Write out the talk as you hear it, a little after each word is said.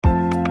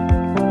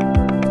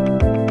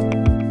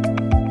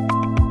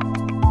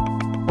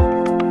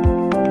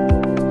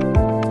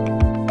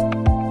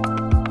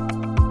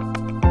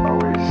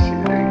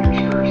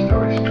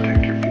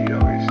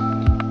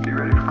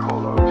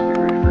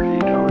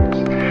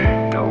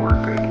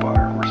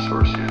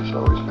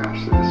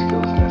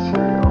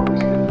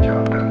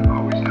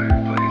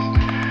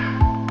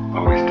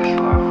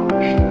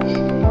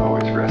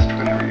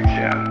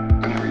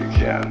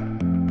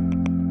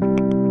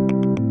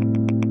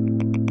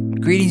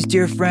Greetings,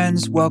 dear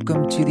friends.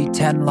 Welcome to the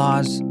 10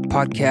 Laws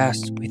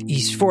podcast with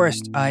East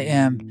Forest. I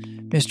am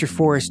Mr.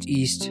 Forest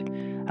East.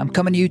 I'm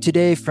coming to you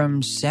today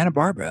from Santa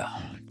Barbara.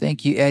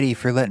 Thank you, Eddie,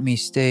 for letting me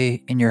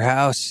stay in your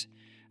house.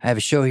 I have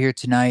a show here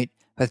tonight.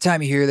 By the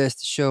time you hear this,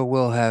 the show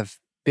will have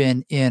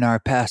been in our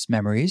past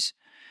memories.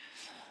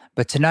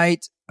 But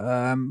tonight,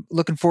 I'm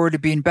looking forward to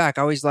being back.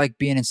 I always like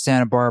being in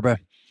Santa Barbara.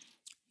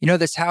 You know,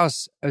 this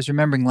house, I was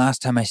remembering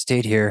last time I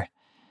stayed here,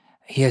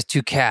 he has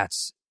two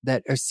cats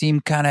that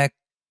seem kind of,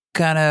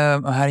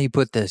 how do you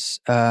put this?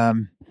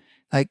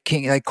 Like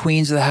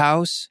queens of the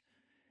house.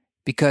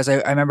 Because I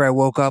remember I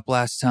woke up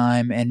last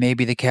time and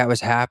maybe the cat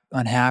was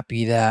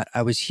unhappy that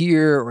I was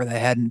here or that I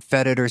hadn't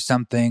fed it or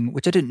something,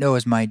 which I didn't know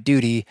was my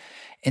duty.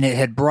 And it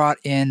had brought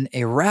in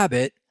a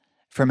rabbit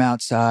from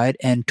outside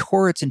and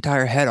tore its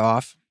entire head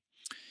off,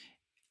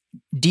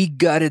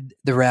 de-gutted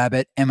the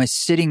rabbit, and was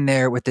sitting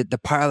there with the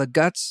pile of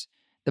guts,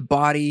 the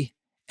body,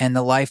 and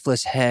the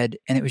lifeless head.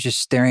 And it was just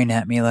staring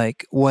at me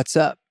like, what's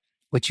up?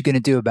 What you going to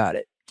do about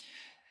it?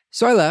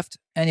 So I left.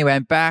 Anyway,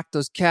 I'm back.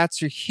 Those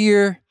cats are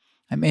here.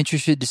 I'm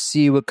interested to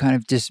see what kind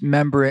of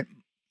dismemberment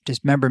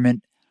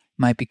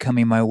might be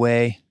coming my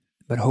way,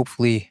 but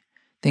hopefully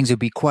things will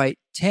be quite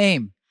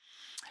tame.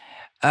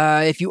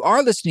 If you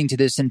are listening to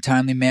this in a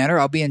timely manner,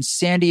 I'll be in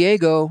San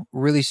Diego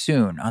really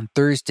soon on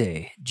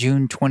Thursday,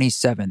 June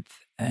 27th,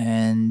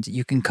 and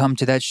you can come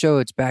to that show.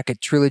 It's back at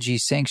Trilogy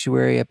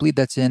Sanctuary. I believe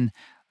that's in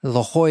the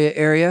La Jolla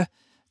area.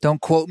 Don't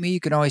quote me.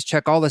 You can always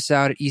check all this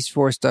out at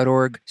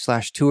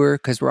eastforest.org/tour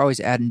because we're always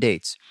adding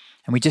dates.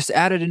 And we just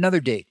added another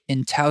date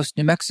in Taos,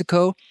 New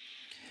Mexico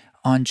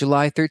on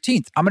July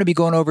 13th. I'm going to be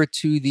going over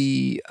to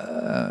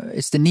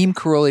it's the Neem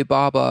Karoli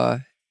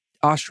Baba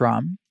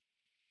ashram.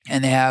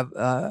 And they have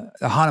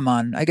the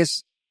Hanuman, I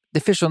guess the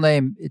official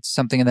name, it's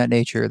something of that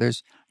nature.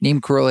 There's Neem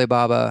Karoli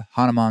Baba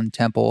Hanuman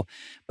Temple.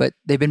 But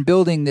they've been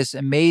building this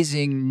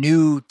amazing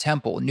new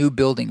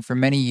building for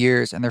many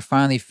years, and they're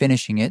finally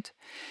finishing it.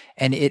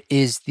 And it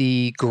is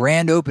the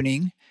grand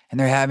opening, and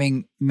they're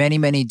having many,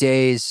 many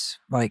days,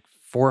 like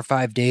 4 or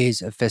 5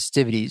 days of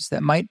festivities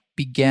that might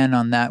begin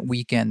on that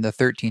weekend, the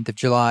 13th of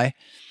July.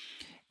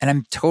 And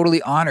I'm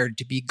totally honored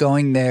to be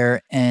going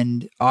there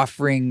and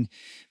offering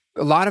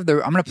I'm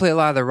going to play a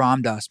lot of the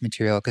Ram Dass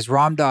material because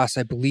Ram Dass,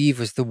 I believe,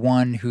 was the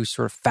one who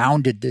sort of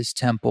founded this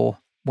temple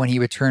when he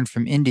returned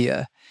from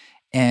India.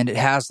 And it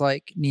has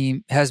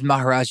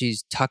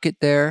Maharaji's tucket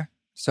there,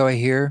 so I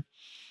hear.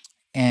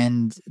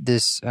 And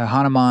this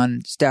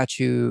Hanuman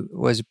statue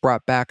was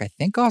brought back, I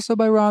think, also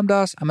by Ram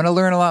Dass. I'm going to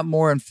learn a lot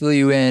more and fill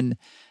you in,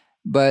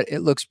 but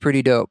it looks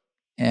pretty dope.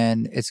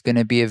 And it's going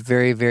to be a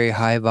very, very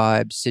high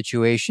vibe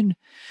situation.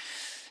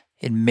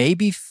 It may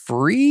be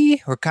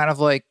free or kind of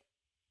like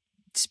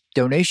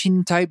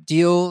donation type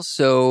deal.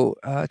 So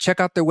check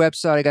out their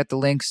website. I got the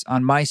links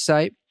on my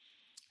site.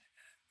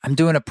 I'm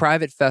doing a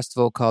private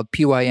festival called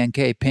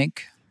PYNK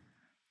Pink.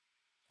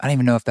 I don't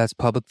even know if that's a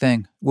public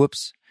thing.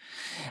 Whoops.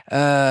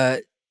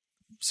 Sorry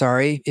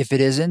if it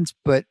isn't,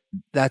 but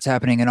that's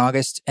happening in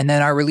August. And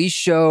then our release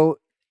show,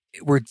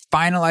 we're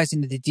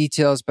finalizing the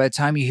details. By the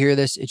time you hear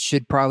this, it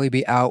should probably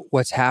be out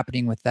what's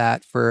happening with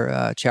that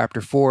for Chapter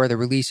 4, the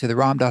release of the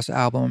Ram Dass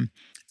album.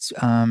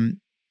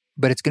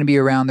 But it's going to be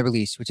around the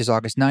release, which is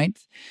August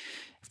 9th.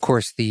 Of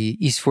course, the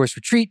East Forest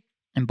Retreat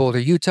in Boulder,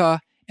 Utah,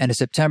 end of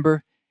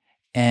September.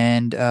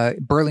 And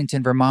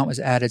Burlington, Vermont was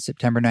added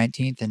September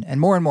 19th and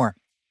more and more.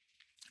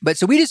 But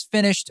so we just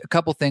finished a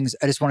couple things.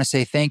 I just want to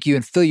say thank you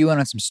and fill you in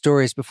on some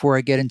stories before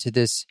I get into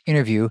this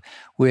interview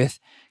with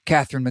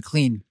Catherine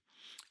McLean,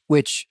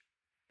 which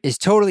is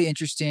totally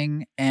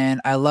interesting. And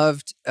I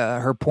loved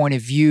her point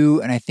of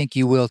view, and I think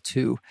you will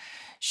too.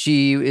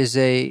 She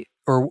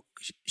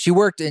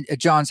worked at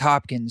Johns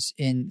Hopkins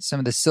in some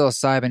of the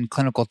psilocybin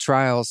clinical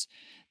trials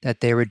that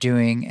they were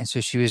doing. And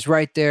so she was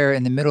right there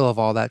in the middle of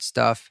all that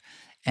stuff.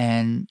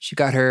 And she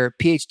got her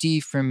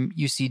PhD from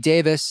UC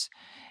Davis.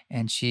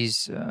 And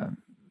she's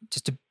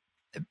just a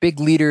big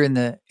leader in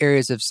the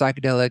areas of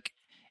psychedelic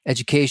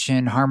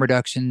education, harm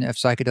reduction of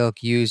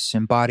psychedelic use,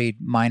 embodied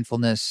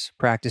mindfulness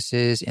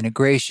practices,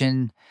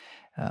 integration,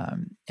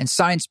 and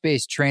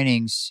science-based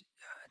trainings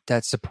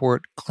that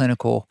support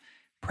clinical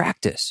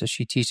practice. So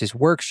she teaches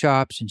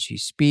workshops and she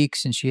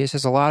speaks and she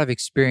has a lot of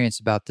experience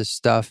about this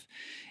stuff.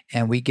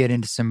 And we get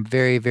into some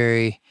very,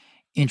 very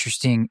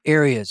interesting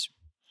areas.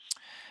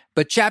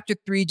 But Chapter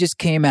 3 just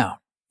came out.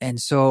 And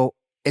so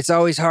it's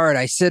always hard.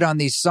 I sit on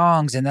these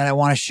songs and then I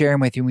want to share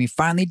them with you. And we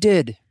finally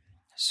did.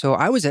 So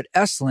I was at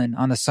Esalen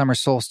on the summer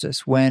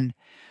solstice when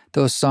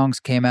those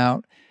songs came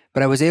out.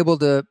 But I was able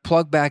to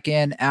plug back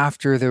in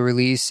after the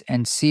release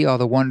and see all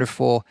the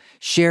wonderful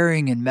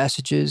sharing and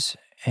messages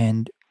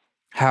and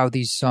how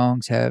these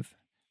songs have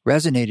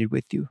resonated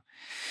with you.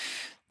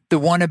 The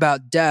one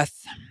about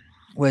death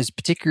was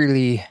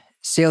particularly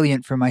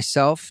salient for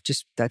myself.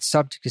 Just that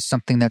subject is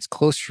something that's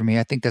close for me.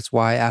 I think that's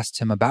why I asked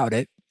him about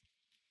it.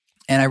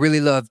 And I really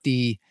love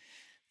the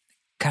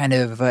kind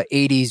of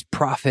 80s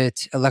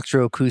prophet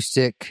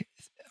electroacoustic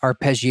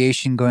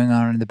arpeggiation going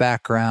on in the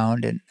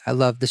background. And I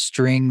love the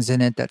strings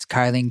in it. That's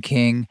Kylene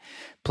King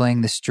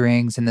playing the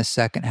strings in the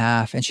second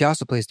half. And she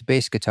also plays the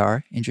bass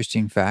guitar,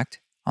 interesting fact,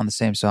 on the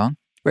same song.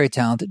 Very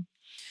talented.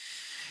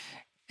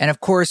 And of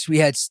course, we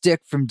had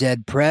Stick from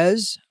Dead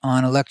Prez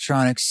on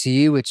Electronic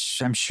Sea, which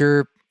I'm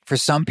sure for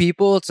some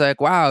people, it's like,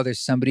 wow, there's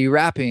somebody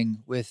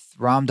rapping with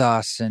Ram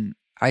Dass. And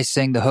I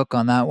sang the hook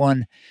on that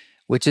one,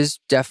 which is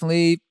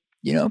definitely,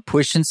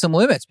 pushing some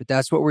limits. But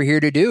that's what we're here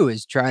to do,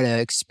 is try to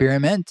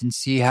experiment and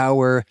see how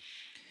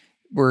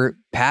we're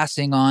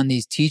passing on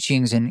these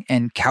teachings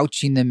and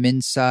couching them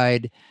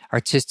inside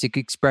artistic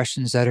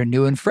expressions that are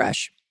new and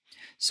fresh.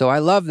 So I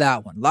love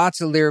that one. Lots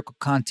of lyrical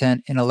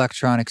content in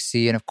Electronic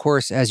Sea. And of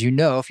course, as you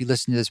know, if you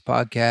listen to this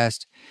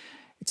podcast,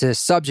 it's a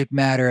subject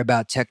matter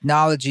about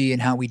technology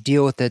and how we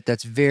deal with it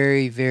that's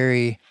very,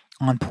 very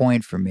on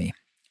point for me.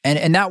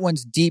 And that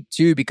one's deep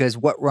too, because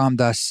what Ram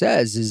Dass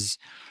says is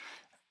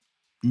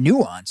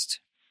nuanced.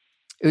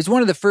 It was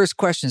one of the first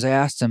questions I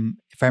asked him,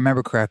 if I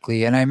remember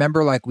correctly. And I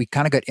remember we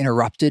kind of got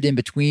interrupted in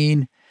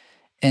between.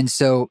 And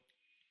so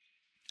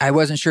I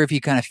wasn't sure if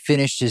he kind of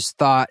finished his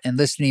thought, and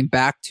listening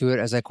back to it,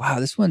 I was like, wow,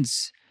 this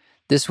one's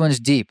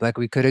deep.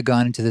 We could have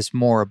gone into this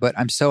more, but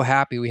I'm so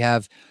happy we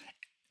have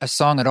a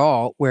song at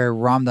all where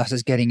Ram Dass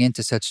is getting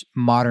into such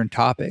modern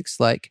topics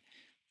like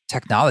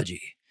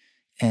technology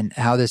and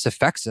how this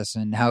affects us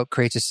and how it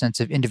creates a sense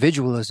of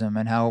individualism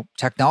and how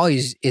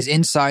technology is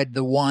inside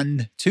the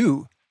one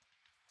too.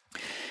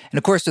 And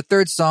of course, the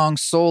third song,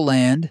 Soul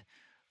Land,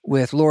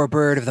 with Laura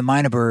Bird of the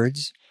Mynah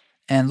Birds.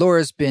 And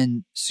Laura's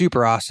been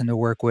super awesome to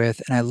work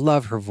with, and I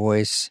love her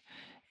voice,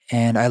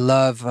 and I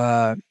love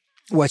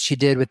what she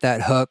did with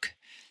that hook.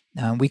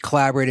 We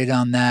collaborated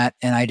on that,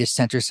 and I just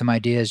sent her some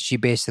ideas. She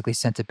basically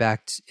sent it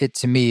back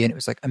to me, and it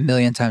was a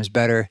million times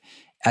better.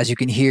 As you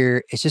can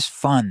hear, it's just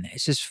fun.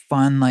 It's just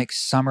fun,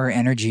 summer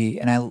energy,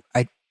 and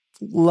I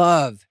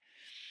love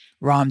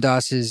Ram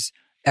Dass's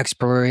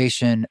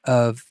exploration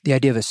of the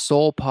idea of a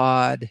soul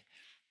pod,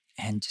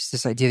 and just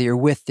this idea that you're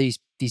with these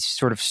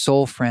sort of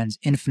soul friends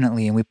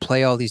infinitely, and we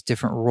play all these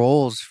different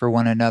roles for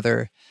one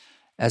another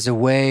as a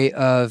way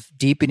of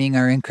deepening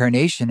our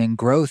incarnation and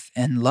growth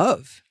and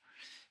love.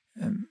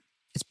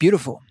 It's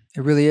beautiful.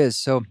 It really is.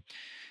 So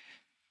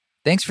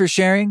thanks for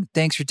sharing.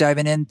 Thanks for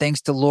diving in.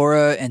 Thanks to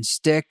Laura and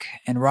Stick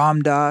and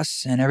Ram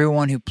Dass and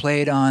everyone who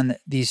played on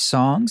these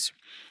songs.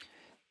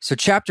 So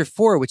Chapter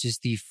 4, which is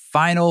the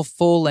final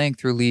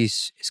full-length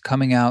release, is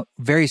coming out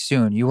very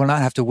soon. You will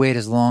not have to wait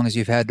as long as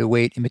you've had to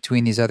wait in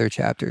between these other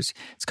chapters.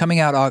 It's coming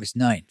out August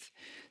 9th.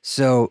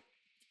 So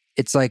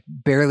it's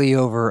barely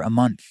over a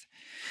month.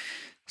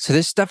 So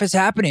this stuff is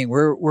happening.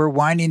 We're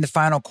winding the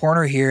final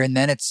corner here, and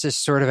then it's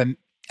just sort of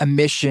a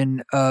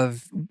mission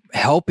of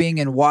helping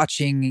and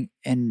watching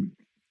and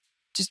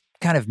just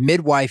kind of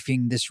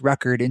midwifing this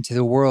record into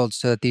the world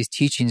so that these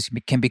teachings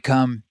can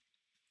become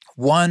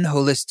one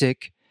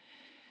holistic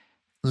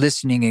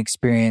listening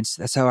experience.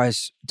 That's how I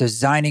was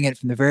designing it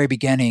from the very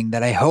beginning,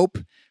 that I hope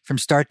from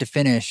start to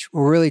finish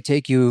will really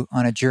take you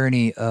on a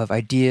journey of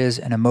ideas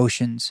and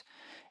emotions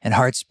and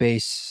heart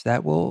space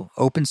that will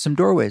open some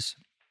doorways.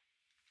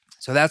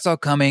 So that's all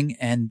coming,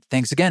 and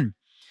thanks again.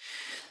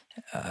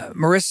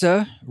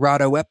 Marissa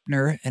Rada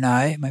Wepner and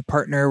I, my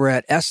partner, were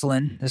at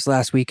Esalen this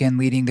last weekend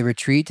leading the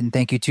retreat, and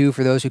thank you too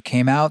for those who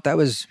came out. It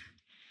was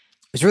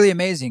really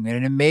amazing. We had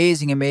an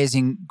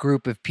amazing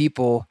group of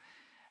people.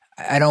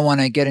 I don't want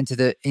to get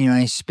into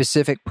any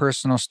specific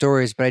personal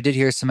stories, but I did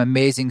hear some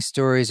amazing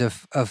stories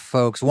of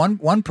folks.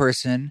 One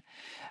person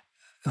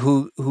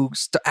who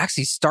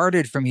actually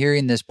started from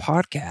hearing this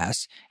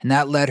podcast, and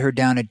that led her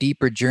down a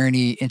deeper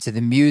journey into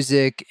the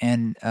music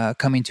and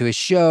coming to a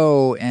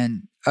show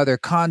and other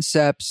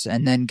concepts,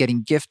 and then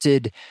getting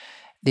gifted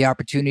the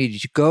opportunity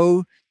to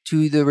go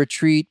to the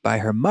retreat by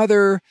her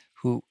mother,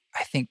 who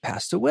I think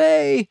passed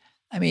away.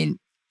 I mean,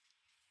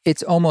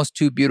 it's almost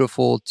too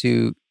beautiful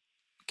to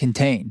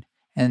contain.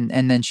 And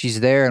then she's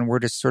there, and we're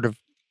just sort of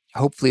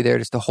hopefully there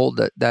just to hold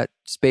that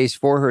space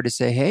for her to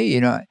say,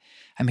 hey,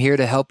 I'm here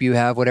to help you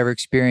have whatever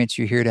experience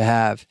you're here to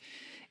have.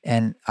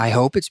 And I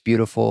hope it's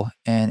beautiful.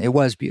 And it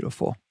was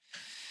beautiful.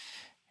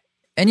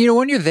 And,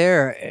 when you're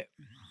there,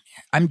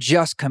 I'm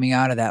just coming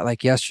out of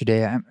that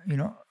yesterday. I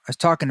was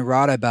talking to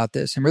Rada about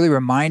this. I'm really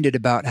reminded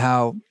about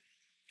how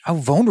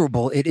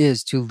vulnerable it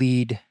is to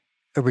lead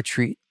a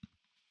retreat.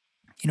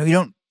 You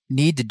don't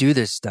need to do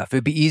this stuff.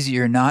 It'd be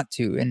easier not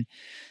to. And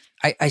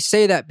I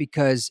say that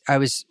because I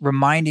was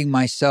reminding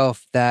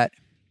myself that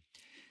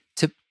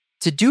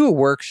to do a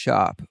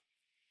workshop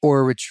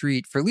or a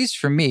retreat, at least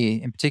for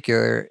me in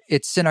particular,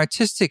 it's an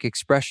artistic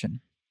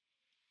expression.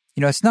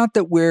 It's not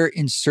that we're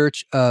in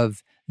search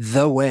of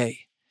the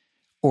way,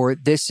 or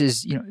this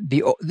is,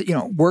 the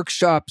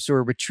workshops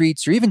or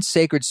retreats or even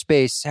sacred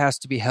space has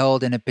to be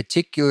held in a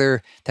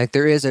particular, that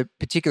there is a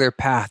particular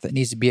path that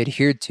needs to be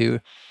adhered to.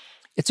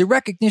 It's a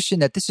recognition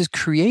that this is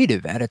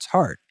creative at its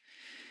heart.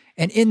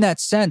 And in that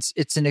sense,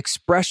 it's an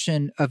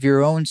expression of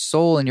your own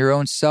soul and your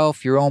own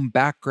self, your own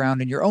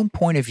background and your own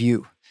point of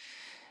view.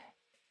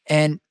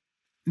 And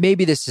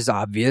maybe this is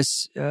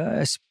obvious,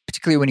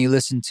 particularly when you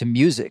listen to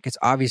music. It's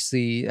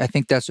obviously, I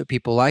think that's what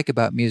people like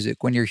about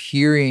music. When you're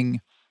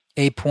hearing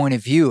a point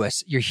of view,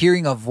 you're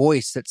hearing a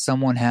voice that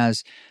someone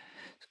has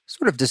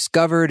sort of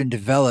discovered and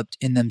developed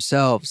in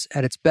themselves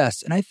at its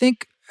best. And I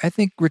think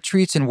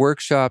retreats and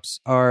workshops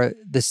are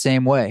the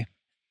same way.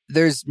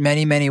 There's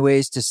many, many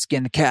ways to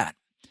skin a cat.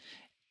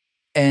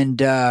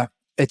 And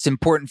it's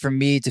important for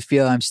me to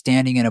feel I'm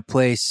standing in a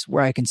place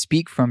where I can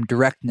speak from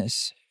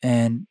directness.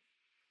 And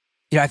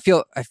I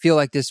feel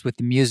like this with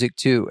the music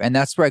too. And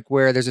that's like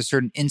where there's a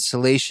certain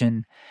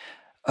insulation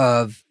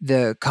of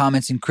the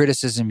comments and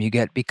criticism you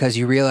get, because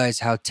you realize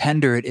how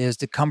tender it is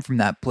to come from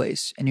that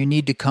place. And you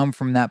need to come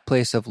from that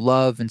place of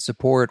love and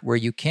support where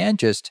you can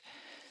just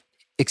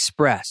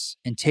express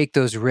and take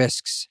those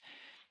risks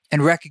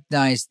and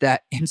recognize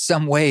that in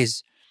some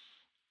ways,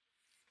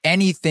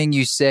 anything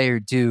you say or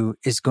do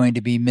is going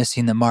to be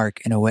missing the mark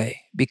in a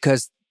way,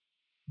 because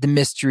the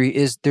mystery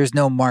is there's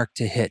no mark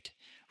to hit.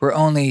 We're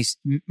only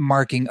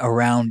marking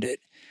around it.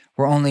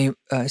 We're only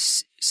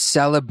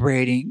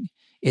celebrating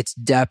its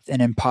depth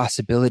and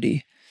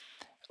impossibility,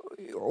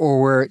 or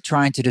we're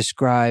trying to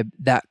describe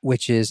that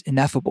which is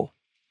ineffable.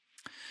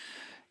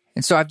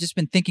 And so I've just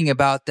been thinking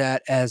about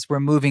that as we're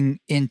moving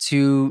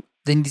into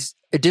these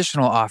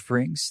additional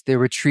offerings, the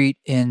retreat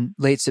in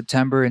late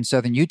September in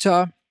Southern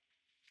Utah,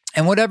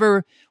 and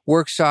whatever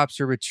workshops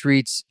or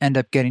retreats end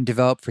up getting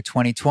developed for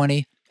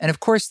 2020. And of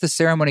course, the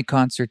ceremony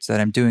concerts that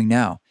I'm doing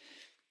now.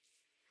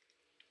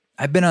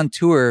 I've been on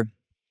tour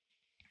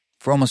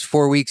for almost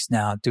 4 weeks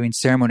now, doing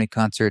ceremony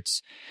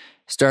concerts,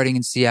 starting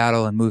in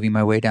Seattle and moving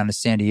my way down to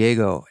San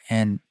Diego.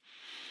 And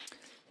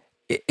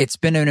it's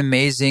been an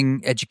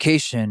amazing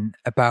education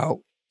about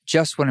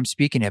just what I'm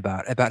speaking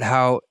about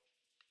how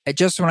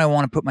just when I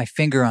want to put my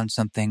finger on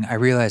something, I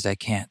realize I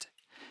can't.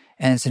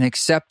 And it's an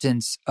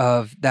acceptance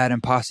of that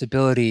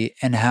impossibility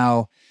and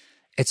how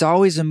it's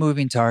always a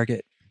moving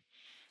target.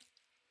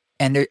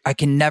 And I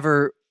can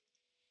never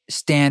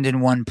stand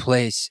in one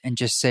place and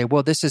just say,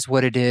 well, this is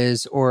what it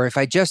is. Or if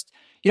I just,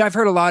 I've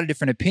heard a lot of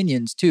different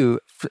opinions too.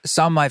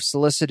 Some I've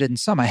solicited and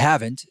some I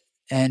haven't.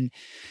 And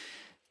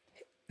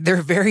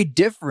they're very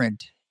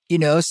different.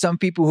 Some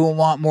people who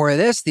want more of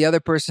this, the other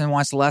person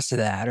wants less of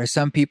that. Or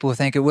some people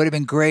think it would have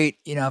been great,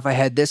 if I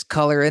had this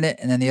color in it.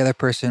 And then the other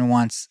person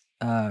wants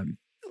the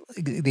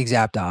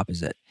exact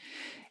opposite.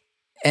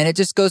 And it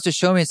just goes to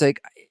show me, it's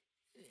like,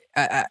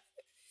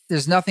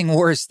 there's nothing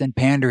worse than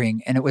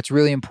pandering. And what's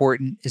really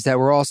important is that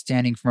we're all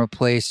standing from a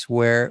place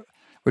where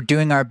we're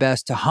doing our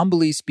best to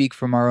humbly speak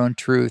from our own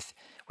truth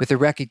with the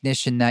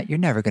recognition that you're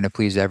never going to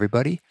please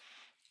everybody.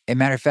 As a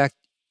matter of fact,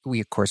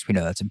 we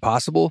know that's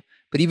impossible.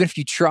 But even if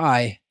you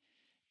try,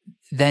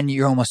 then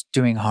you're almost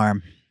doing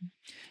harm,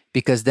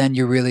 because then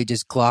you're really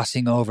just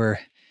glossing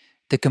over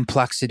the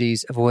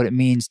complexities of what it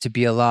means to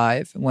be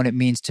alive, and what it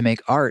means to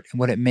make art, and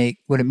what it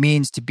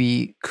means to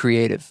be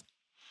creative.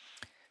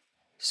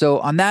 So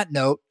on that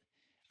note,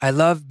 I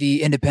love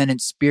the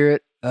independent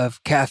spirit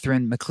of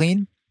Catherine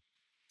McLean,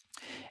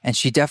 and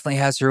she definitely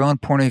has her own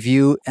point of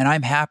view. And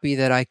I'm happy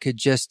that I could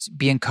just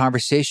be in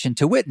conversation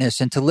to witness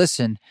and to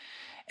listen,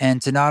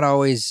 and to not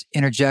always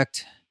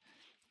interject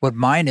what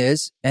mine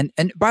is. And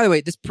by the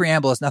way, this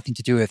preamble has nothing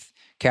to do with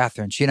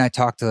Catherine. She and I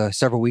talked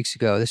several weeks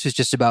ago. This is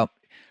just about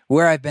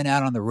where I've been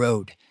out on the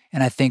road.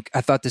 And I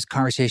thought this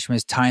conversation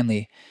was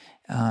timely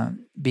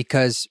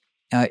because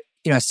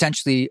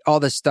essentially all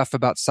this stuff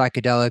about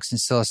psychedelics and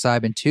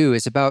psilocybin too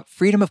is about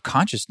freedom of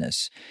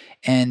consciousness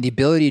and the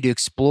ability to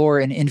explore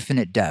an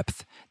infinite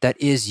depth that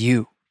is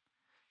you.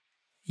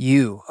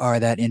 You are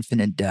that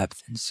infinite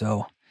depth. And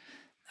so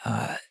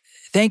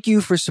thank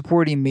you for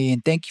supporting me,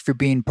 and thank you for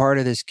being part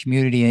of this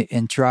community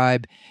and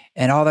tribe.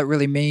 And all that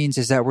really means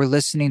is that we're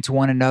listening to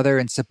one another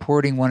and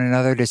supporting one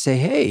another to say,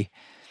 hey,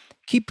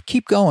 keep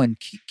going,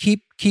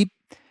 keep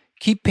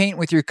painting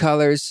with your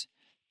colors.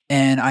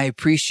 And I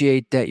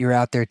appreciate that you're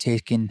out there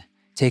taking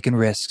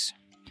risks.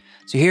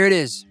 So here it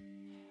is.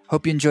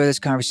 Hope you enjoy this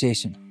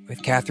conversation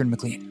with Catherine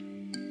McLean.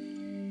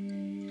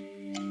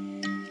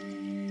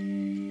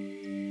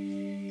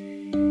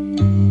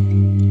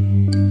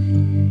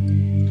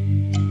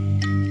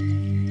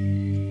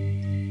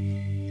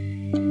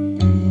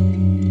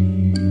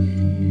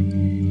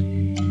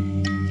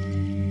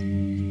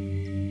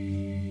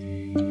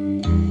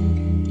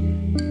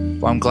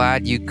 Well, I'm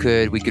glad we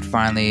could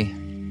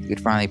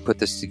finally put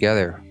this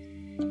together.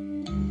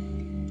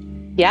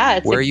 Yeah,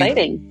 it's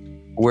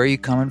exciting. Where are you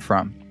coming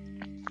from?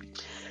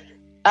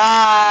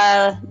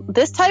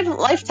 This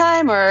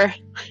lifetime, or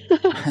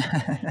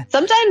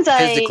sometimes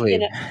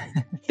physically.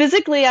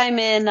 Physically, I'm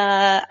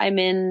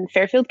in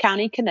Fairfield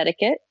County,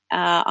 Connecticut,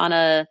 on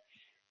a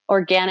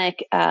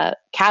organic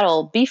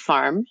cattle beef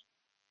farm,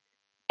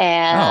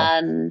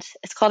 and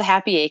It's called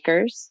Happy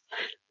Acres.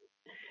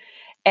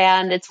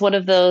 And it's one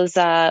of those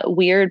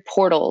weird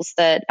portals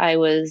that I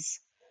was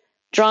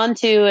drawn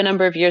to a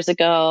number of years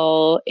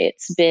ago.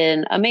 It's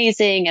been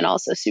amazing and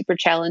also super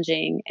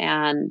challenging.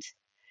 And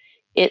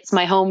it's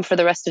my home for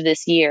the rest of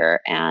this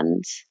year.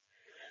 And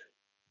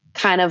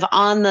kind of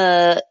on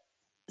the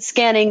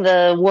scanning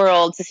the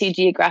world to see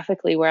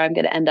geographically where I'm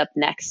going to end up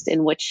next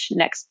in which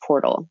next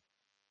portal.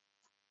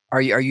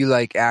 Are you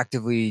like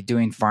actively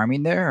doing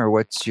farming there, or My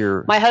what's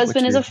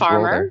husband is your a role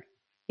farmer. there?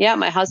 Yeah,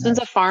 my husband's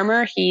a Nice.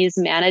 farmer. He's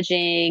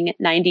managing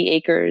 90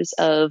 acres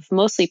of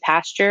mostly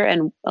pasture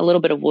and a little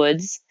bit of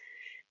woods.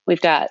 We've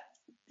got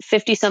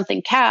 50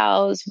 something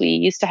cows. We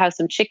used to have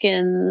some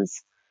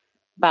chickens,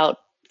 about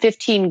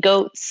 15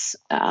 goats.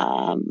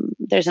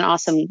 There's an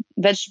awesome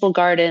vegetable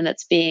garden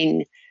that's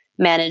being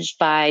managed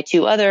by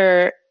two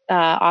other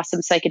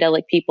awesome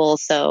psychedelic people.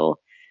 So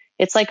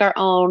it's like our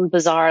own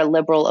bizarre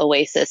liberal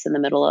oasis in the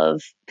middle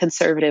of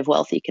conservative,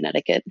 wealthy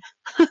Connecticut.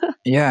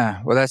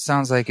 Yeah, well, that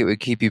sounds like it would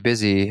keep you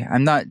busy.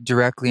 I'm not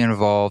directly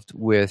involved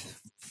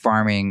with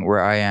farming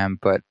where I am,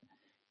 but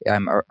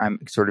I'm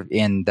sort of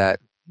in that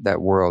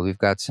world. We've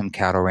got some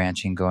cattle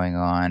ranching going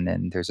on,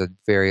 and there's a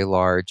very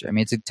large. I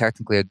mean, it's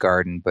technically a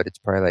garden, but it's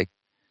probably like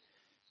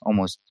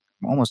almost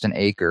almost an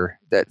acre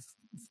that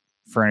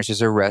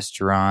furnishes a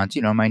restaurant.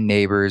 You know, my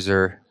neighbors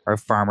are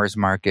farmers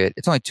market.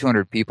 It's only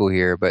 200 people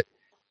here, but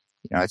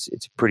you know, it's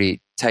a pretty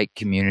tight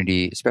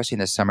community, especially in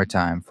the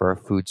summertime for our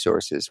food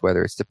sources.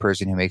 Whether it's the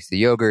person who makes the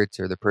yogurt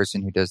or the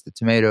person who does the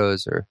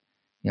tomatoes, or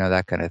you know,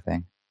 that kind of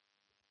thing.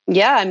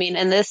 Yeah, I mean,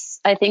 and this,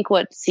 I think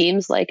what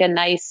seems like a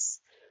nice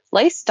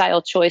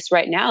lifestyle choice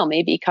right now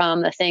may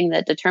become the thing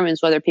that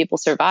determines whether people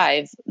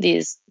survive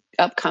these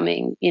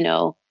upcoming,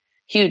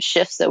 huge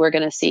shifts that we're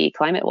going to see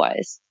climate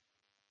wise.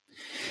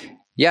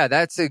 Yeah,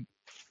 that's a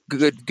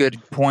good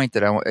point.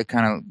 It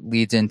kind of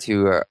leads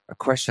into a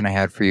question I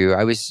had for you.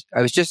 I was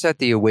just at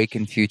the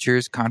Awaken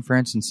Futures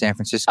conference in San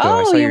Francisco.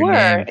 I Oh, saw you your were?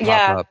 name pop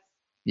Yeah. up.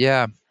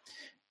 Yeah,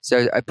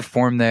 so I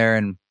performed there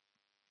and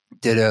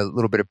did a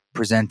little bit of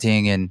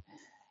presenting, and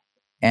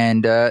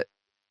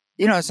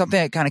you know, something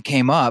that kind of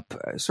came up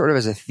sort of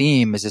as a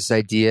theme is this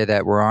idea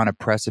that we're on a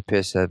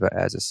precipice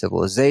as a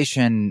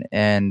civilization,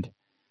 and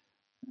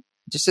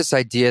just this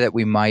idea that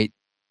we might,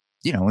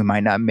 you know, we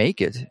might not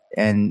make it.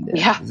 And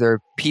Yeah. there are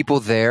people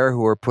there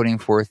who are putting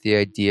forth the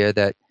idea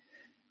that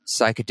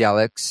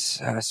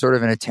psychedelics, sort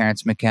of in a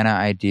Terence McKenna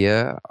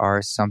idea,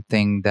 are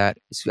something that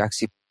is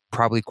actually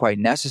probably quite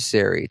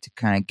necessary to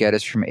kind of get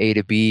us from A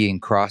to B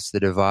and cross the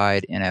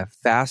divide in a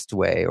fast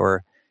way,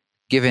 or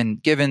given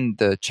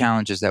the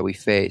challenges that we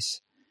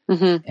face.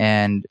 Hmm.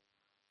 And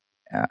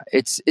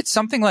it's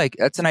something like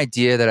that's an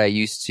idea that I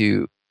used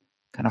to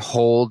kind of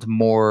hold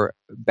more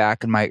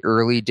back in my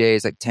early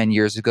days, like 10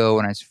 years ago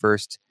when I was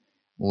first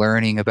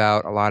learning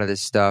about a lot of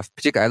this stuff.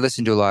 Particularly, I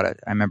listened to a lot of,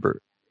 I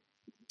remember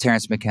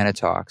Terence McKenna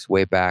talks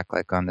way back,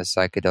 like on the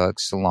psychedelic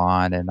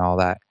salon and all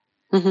that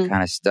Hmm.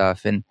 kind of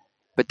stuff.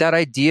 But that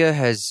idea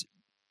has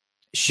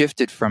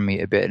shifted from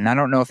me a bit. And I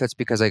don't know if that's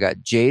because I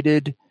got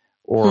jaded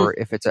or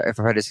if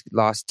I just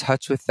lost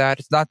touch with that.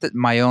 It's not that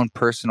my own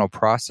personal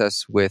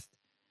process with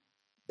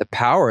the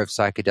power of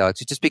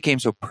psychedelics, it just became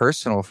so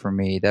personal for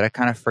me that I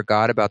kind of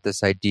forgot about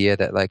this idea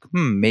that like,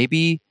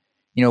 maybe,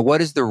 you know,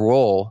 what is the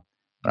role?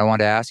 What I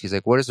wanted to ask you is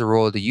like, what is the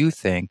role do you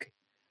think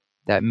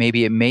that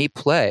maybe it may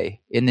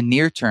play in the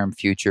near term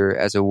future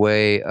as a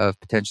way of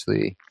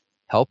potentially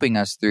helping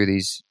us through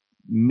these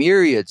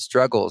myriad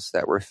struggles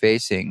that we're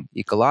facing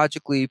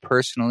ecologically,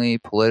 personally,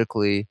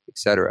 politically,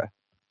 etc.?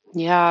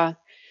 Yeah.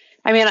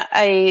 I mean,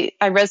 I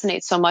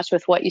resonate so much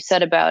with what you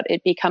said about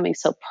it becoming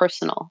so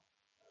personal.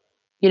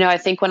 I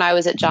think when I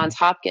was at Johns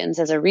Hopkins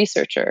as a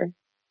researcher,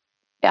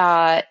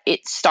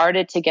 it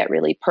started to get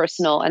really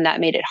personal, and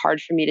that made it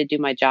hard for me to do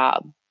my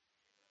job.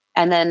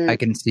 And I then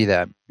can see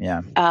that.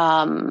 Yeah.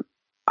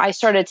 I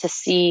started to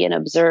see and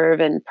observe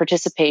and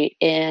participate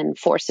in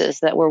forces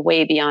that were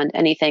way beyond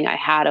anything I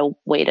had a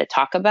way to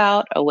talk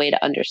about, a way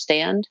to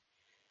understand.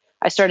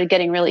 I started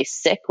getting really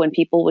sick when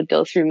people would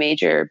go through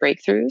major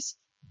breakthroughs,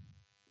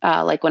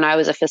 like when I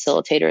was a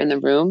facilitator in the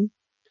room.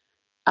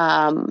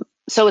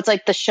 So it's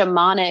like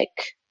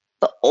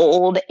the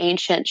old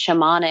ancient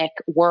shamanic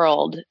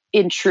world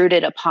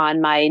intruded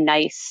upon my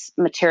nice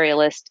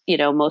materialist,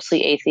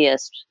 mostly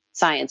atheist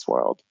science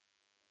world.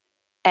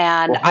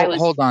 And Well, I was,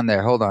 hold on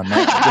there.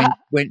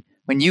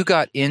 When you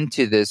got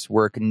into this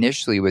work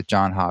initially with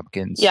John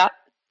Hopkins, yeah,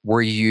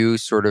 were you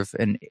sort of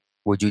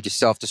would you just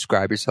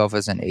self-describe yourself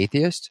as an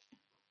atheist?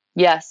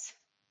 yes.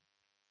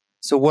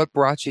 So what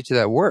brought you to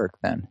that work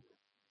then?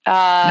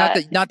 Uh,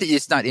 Not that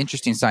it's not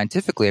interesting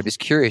scientifically. I'm just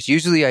curious.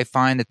 Usually I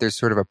find that there's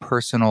sort of a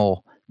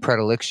personal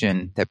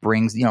predilection that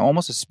brings, you know,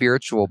 almost a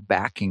spiritual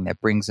backing that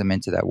brings them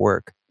into that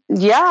work.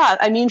 yeah.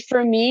 I mean,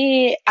 for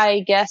me, I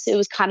guess it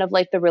was kind of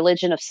like the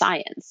religion of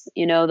science,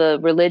 the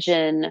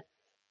religion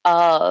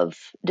of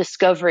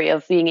discovery,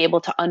 of being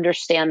able to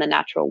understand the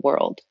natural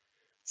world.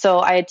 So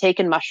I had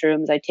taken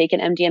mushrooms, I'd taken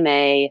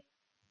MDMA.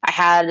 I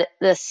had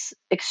this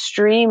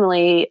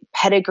extremely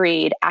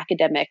pedigreed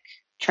academic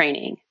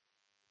training,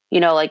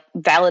 like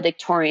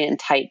valedictorian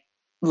type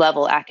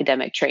level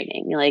academic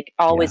training, like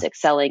Yeah. always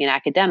excelling in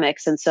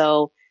academics. And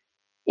so,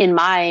 in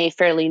my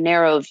fairly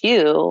narrow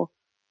view,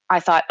 I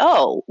thought,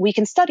 oh, we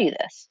can study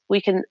this,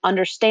 we can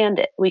understand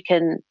it, we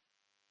can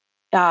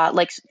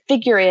like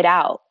figure it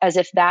out as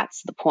if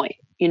that's the point,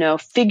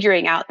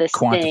 figuring out this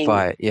thing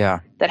Quantify it. Yeah.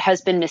 that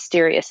has been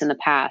mysterious in the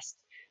past.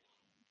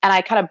 And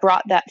I kind of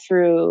brought that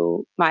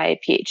through my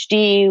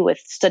PhD with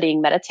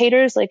studying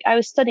meditators. Like I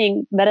was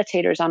studying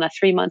meditators on a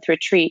 3-month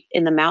retreat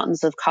in the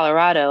mountains of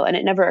Colorado, and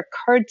it never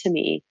occurred to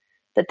me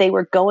that they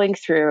were going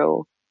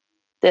through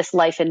this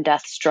life and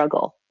death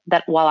struggle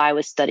that while I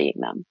was studying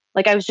them.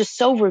 Like I was just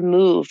so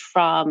removed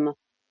from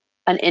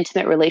an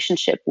intimate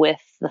relationship with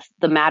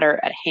the matter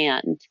at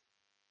hand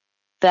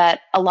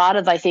that a lot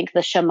of, I think, the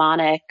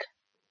shamanic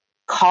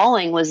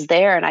calling was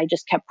there, and I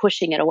just kept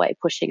pushing it away,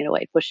 pushing it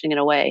away, pushing it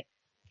away.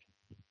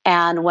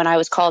 And when I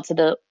was called to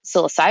the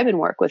psilocybin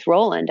work with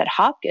Roland at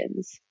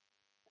Hopkins,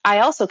 I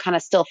also kind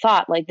of still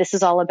thought like, this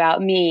is all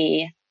about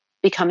me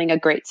becoming a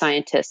great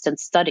scientist and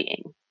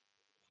studying,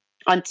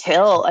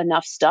 until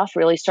enough stuff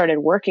really started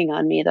working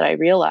on me that I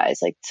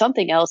realized like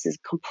something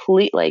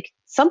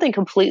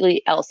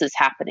completely else is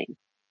happening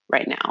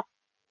right now.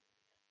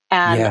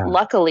 And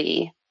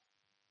luckily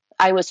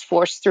I was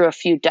forced through a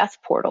few death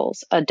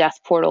portals, a death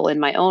portal in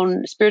my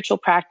own spiritual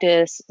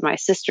practice, my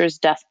sister's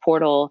death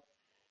portal,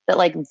 that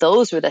like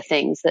those were the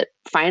things that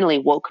finally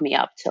woke me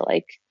up to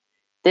like,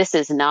 this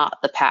is not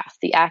the path.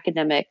 The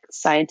academic,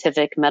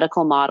 scientific,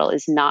 medical model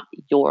is not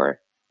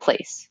your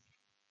place,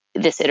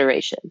 this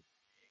iteration.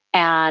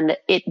 And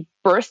it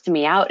birthed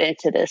me out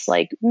into this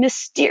like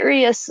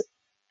mysterious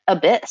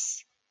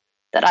abyss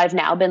that I've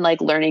now been like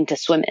learning to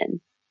swim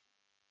in.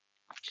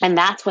 And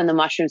that's when the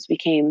mushrooms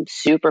became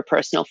super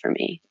personal for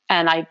me.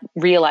 And I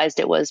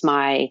realized it was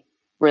my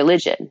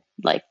religion,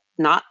 like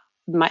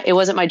it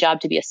wasn't my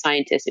job to be a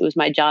scientist. It was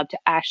my job to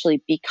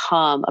actually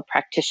become a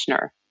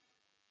practitioner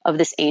of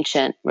this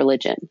ancient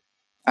religion.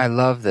 I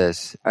love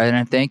this. And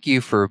I thank you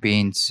for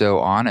being so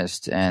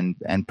honest and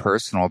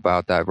personal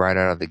about that right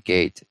out of the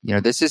gate.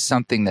 This is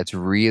something that's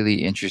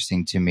really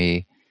interesting to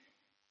me.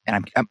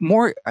 And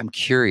I'm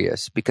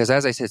curious because,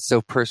 as I said, it's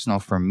so personal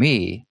for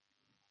me.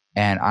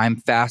 And I'm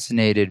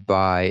fascinated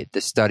by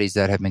the studies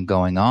that have been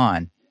going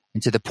on.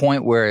 And to the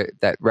point where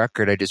that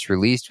record I just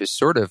released was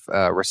sort of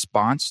a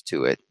response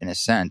to it in a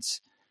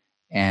sense.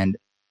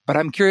 But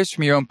I'm curious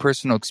from your own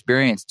personal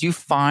experience, do you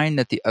find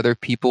that the other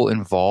people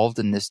involved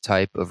in this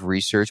type of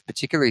research,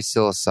 particularly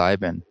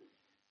psilocybin,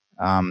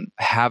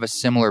 have a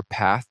similar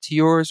path to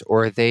yours,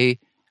 or is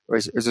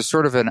there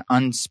sort of an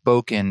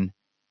unspoken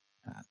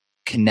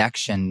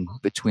connection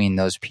between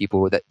those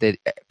people that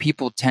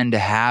people tend to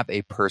have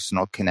a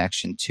personal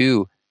connection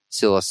to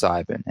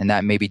psilocybin, and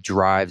that maybe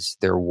drives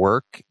their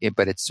work,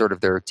 but it's sort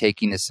of they're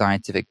taking the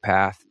scientific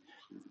path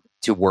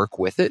to work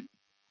with it?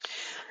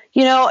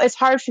 It's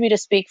hard for me to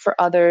speak for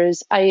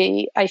others.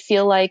 I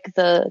feel like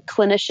the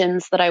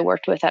clinicians that I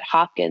worked with at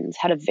Hopkins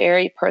had a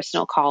very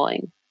personal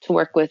calling to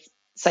work with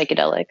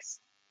psychedelics.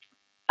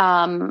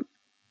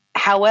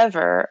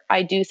 However,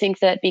 I do think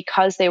that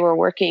because they were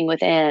working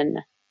within,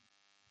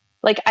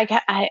 like,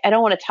 I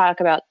don't want to talk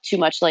about too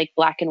much like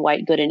black and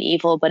white, good and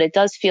evil, but it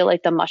does feel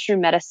like the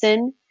mushroom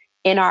medicine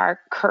in our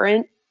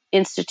current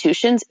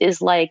institutions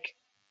is like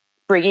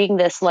bringing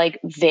this like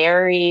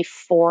very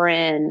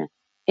foreign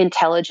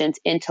intelligence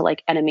into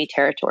like enemy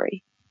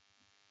territory.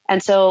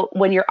 And so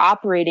when you're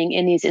operating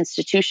in these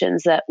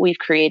institutions that we've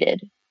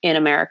created in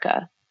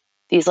America,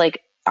 these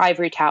like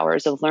ivory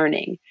towers of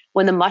learning,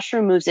 when the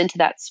mushroom moves into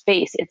that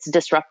space, it's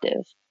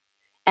disruptive.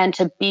 And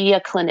to be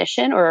a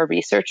clinician or a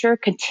researcher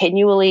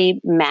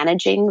continually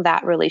managing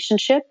that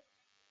relationship,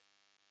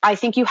 I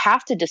think you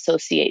have to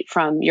dissociate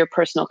from your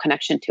personal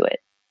connection to it.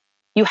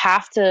 You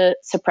have to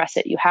suppress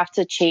it. You have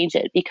to change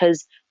it,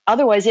 because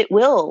otherwise it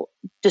will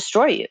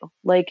destroy you.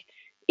 Like,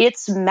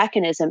 its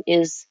mechanism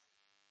is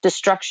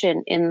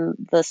destruction in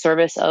the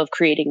service of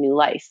creating new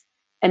life.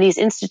 And these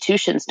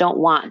institutions don't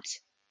want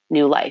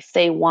new life.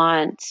 They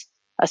want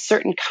a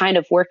certain kind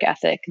of work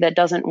ethic that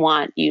doesn't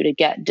want you to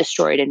get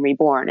destroyed and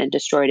reborn and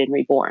destroyed and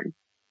reborn.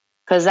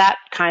 Because that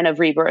kind of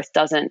rebirth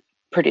doesn't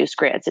produce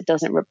grants. It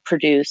doesn't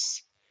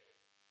produce,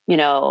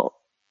 the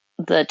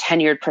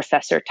tenured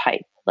professor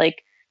type.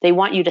 Like, they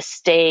want you to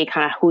stay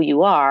kind of who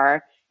you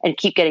are and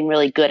keep getting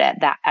really good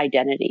at that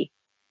identity,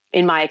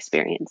 in my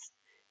experience.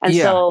 And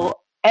so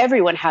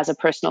everyone has a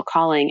personal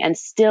calling, and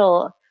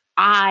still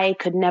I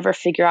could never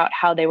figure out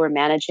how they were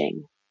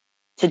managing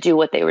to do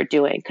what they were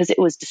doing, because it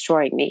was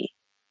destroying me.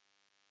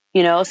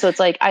 So it's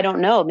like, I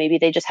don't know, maybe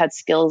they just had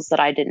skills that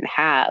I didn't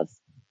have,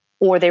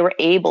 or they were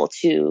able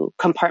to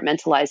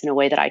compartmentalize in a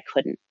way that I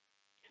couldn't.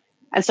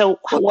 And so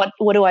what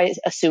do I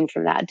assume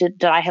from that?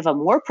 Did I have a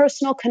more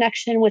personal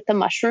connection with the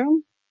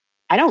mushroom?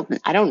 I don't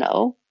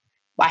know.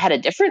 I had a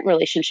different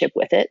relationship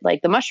with it.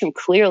 Like, the mushroom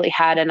clearly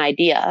had an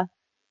idea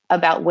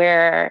about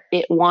where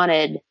it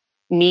wanted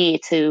me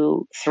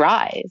to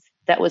thrive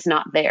that was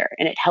not there,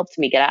 and it helped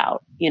me get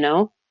out,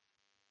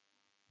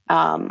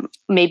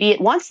 maybe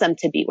it wants them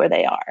to be where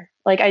they are.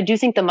 Like, I do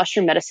think the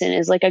mushroom medicine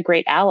is like a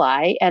great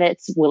ally, and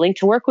it's willing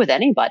to work with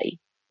anybody.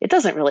 It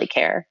doesn't really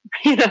care,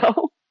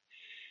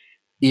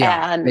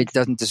 Yeah, and it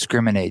doesn't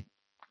discriminate.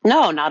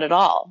 No, not at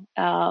all.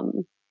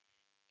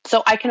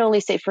 So I can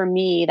only say for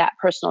me, that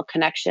personal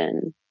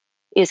connection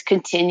is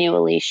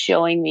continually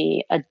showing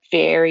me a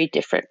very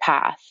different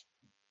path.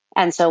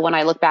 And so when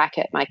I look back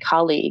at my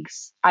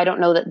colleagues, I don't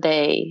know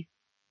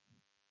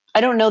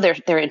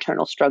their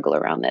internal struggle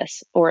around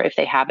this or if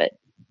they have it.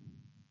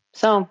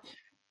 So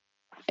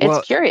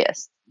it's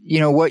curious.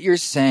 What you're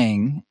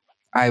saying,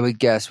 I would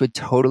guess, would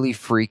totally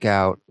freak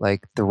out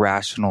like the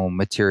rational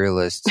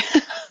materialist,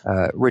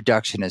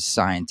 reductionist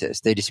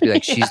scientist. They just be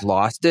like, she's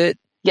lost it.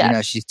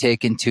 Yes. She's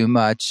taken too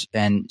much.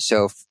 And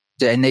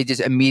they just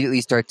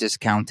immediately start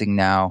discounting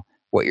now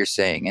what you're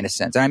saying in a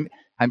sense. I'm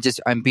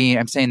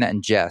saying that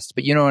in jest,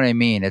 but you know what I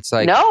mean? It's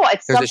like, no,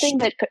 it's something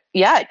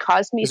it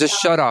caused me. There's a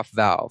shut-off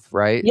valve,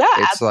 right? Yeah,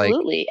 it's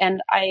absolutely.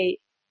 And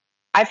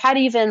I've had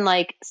even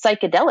like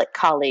psychedelic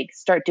colleagues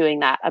start doing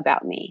that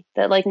about me,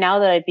 that like now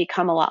that I've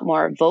become a lot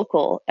more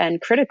vocal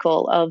and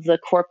critical of the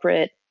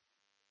corporate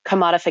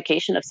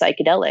commodification of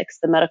psychedelics,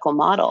 the medical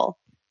model,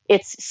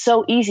 it's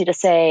so easy to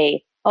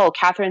say, oh,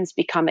 Catherine's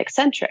become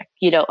eccentric,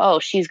 oh,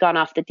 she's gone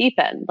off the deep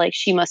end. Like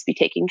she must be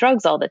taking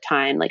drugs all the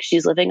time. Like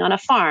she's living on a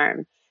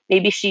farm.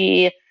 Maybe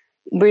she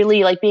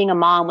really, like, being a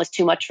mom was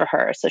too much for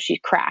her, so she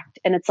cracked.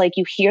 And it's like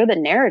you hear the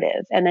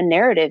narrative, and the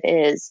narrative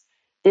is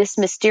this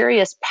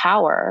mysterious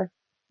power.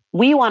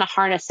 We want to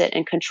harness it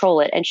and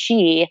control it. And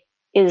she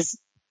is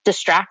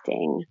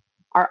distracting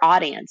our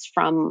audience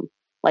from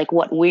like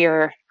what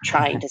we're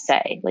trying to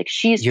say. Like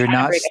you're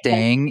not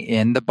staying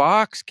in the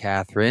box,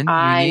 Catherine.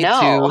 I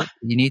know.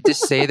 You need to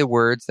say the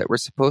words that we're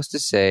supposed to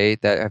say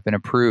that have been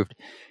approved.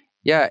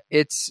 Yeah,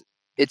 it's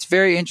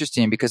very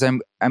interesting because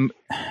I'm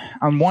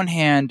on one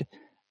hand,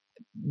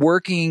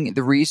 working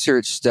the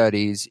research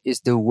studies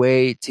is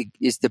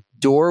the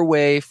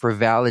doorway for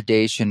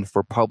validation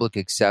for public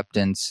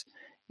acceptance.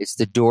 It's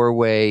the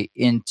doorway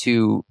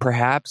into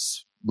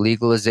perhaps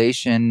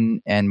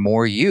legalization and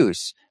more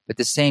use. But at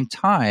the same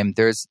time,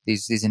 there's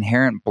these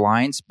inherent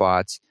blind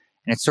spots,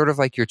 and it's sort of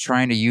like you're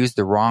trying to use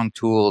the wrong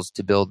tools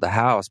to build the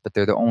house, but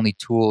they're the only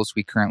tools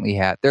we currently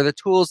have. They're the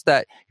tools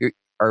that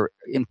are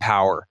in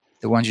power,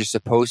 the ones you're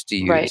supposed to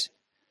use. Right.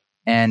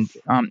 And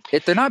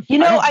they're not.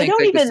 I don't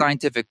think the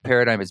scientific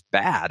paradigm is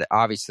bad,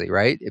 obviously,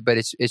 right? But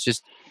it's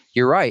just,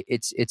 you're right.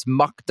 It's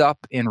mucked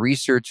up in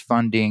research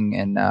funding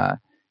and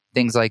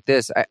things like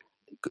this.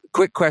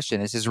 Quick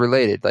question. This is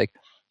related. Like,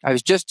 I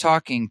was just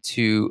talking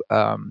to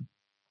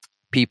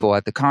people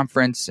at the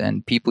conference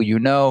and people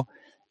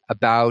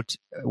about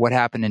what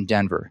happened in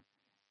Denver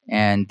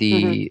and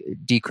the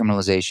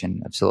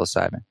decriminalization of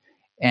psilocybin.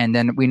 And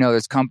then we know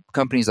there's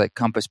companies like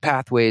Compass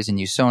Pathways and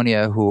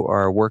Usonia who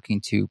are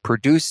working to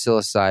produce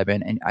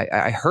psilocybin. And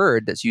I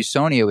heard that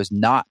Usonia was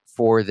not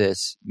for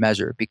this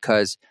measure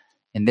because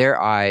in their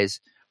eyes,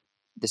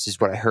 this is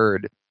what I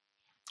heard,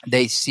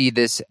 they see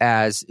this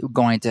as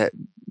going to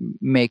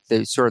make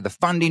the sort of the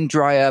funding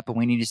dry up, and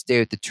we need to stay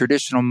with the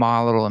traditional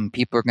model, and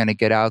people are going to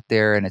get out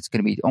there, and it's going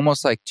to be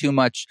almost like too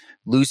much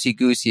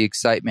loosey-goosey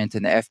excitement,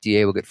 and the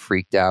FDA will get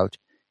freaked out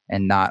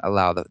and not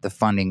allow the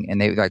funding.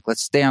 And they're like,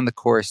 let's stay on the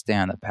course, stay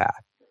on the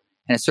path.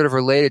 And it's sort of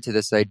related to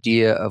this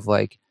idea of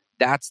like,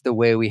 that's the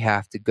way we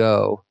have to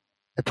go,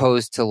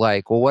 opposed to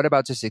like, well, what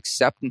about just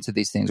acceptance of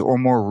these things or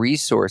more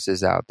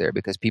resources out there?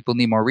 Because people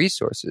need more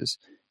resources.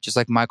 Just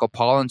like Michael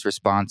Pollan's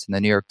response in the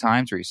New York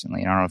Times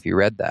recently. I don't know if you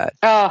read that.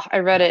 Oh, I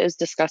read it. It was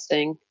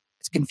disgusting.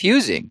 It's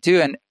confusing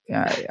too. And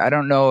I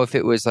don't know if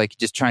it was like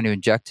just trying to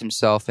inject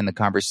himself in the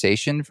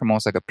conversation from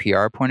almost like a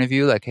PR point of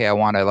view. Like, hey, I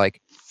want to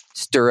like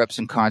stir up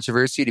some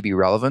controversy to be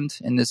relevant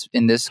in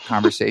this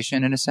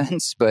conversation in a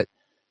sense. But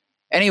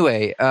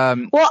anyway.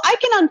 Well, I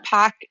can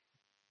unpack.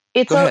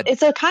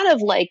 It's a kind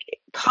of like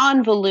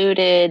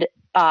convoluted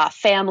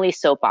family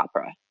soap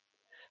opera.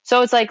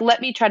 So it's like,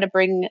 let me try to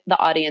bring the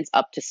audience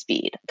up to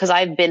speed, because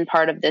I've been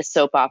part of this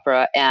soap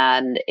opera,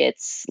 and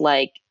it's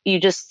like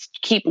you just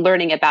keep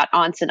learning about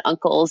aunts and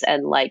uncles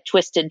and like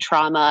twisted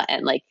trauma,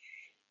 and like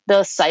the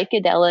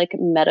psychedelic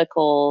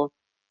medical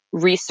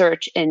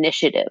research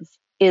initiative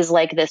is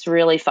like this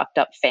really fucked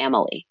up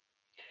family.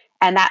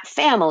 And that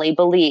family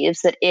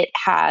believes that it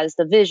has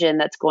the vision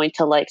that's going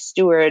to like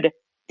steward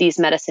these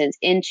medicines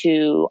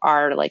into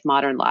our like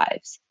modern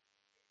lives.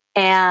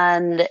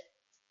 And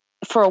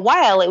for a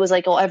while, it was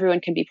like, oh,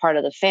 everyone can be part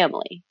of the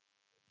family.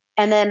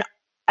 And then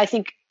I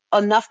think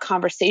enough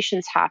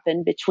conversations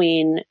happen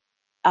between,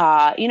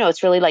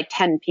 it's really like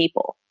 10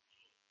 people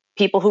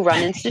who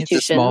run institutions.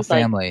 It's a small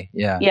family.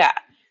 Yeah. Yeah.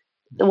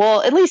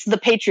 Well, at least the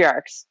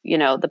patriarchs,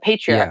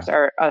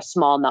 are a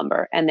small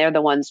number, and they're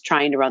the ones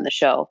trying to run the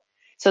show.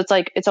 So it's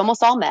like, it's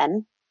almost all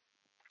men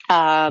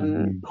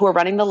who are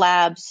running the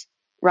labs,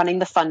 running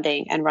the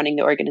funding, and running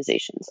the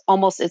organizations.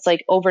 Almost, it's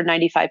like over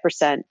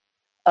 95%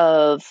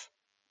 of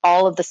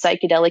all of the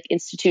psychedelic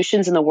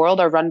institutions in the world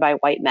are run by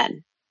white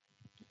men.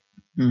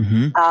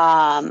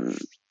 Mm-hmm.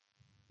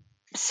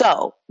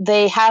 So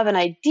they have an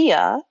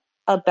idea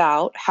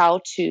about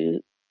how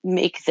to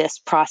make this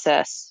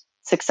process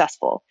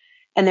successful.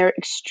 And they're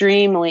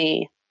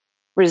extremely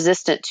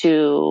resistant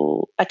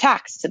to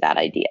attacks to that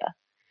idea.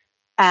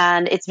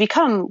 And it's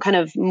become kind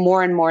of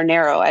more and more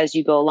narrow as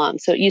you go along.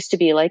 So it used to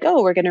be like,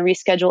 oh, we're going to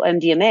reschedule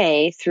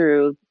MDMA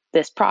through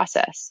this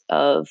process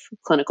of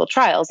clinical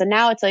trials. And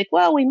now it's like,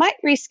 well, we might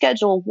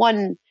reschedule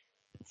one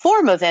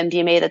form of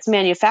MDMA that's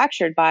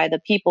manufactured by the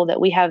people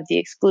that we have the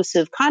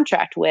exclusive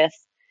contract with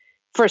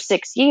for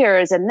 6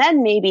 years. And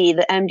then maybe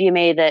the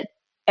MDMA that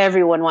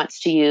everyone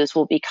wants to use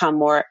will become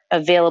more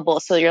available.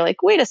 So you're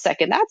like, wait a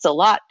second, that's a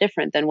lot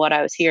different than what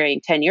I was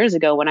hearing 10 years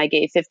ago when I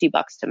gave $50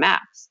 to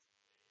MAPS.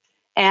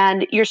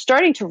 And you're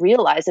starting to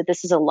realize that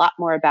this is a lot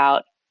more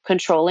about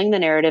controlling the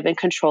narrative and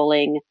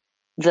controlling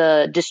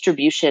the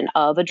distribution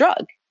of a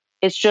drug.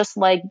 It's just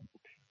like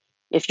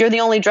if you're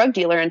the only drug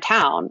dealer in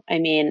town, I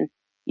mean,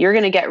 you're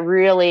going to get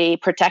really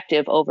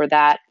protective over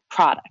that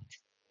product.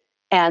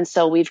 And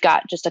so we've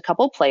got just a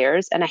couple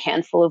players and a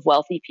handful of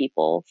wealthy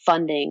people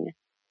funding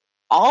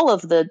all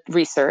of the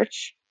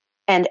research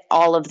and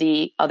all of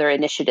the other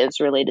initiatives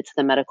related to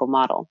the medical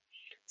model.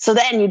 So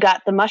then you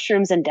got the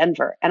mushrooms in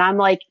Denver. And I'm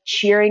like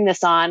cheering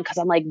this on because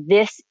I'm like,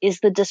 this is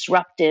the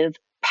disruptive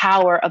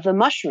power of the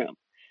mushroom.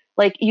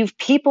 Like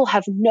people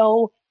have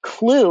no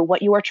clue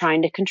what you are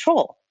trying to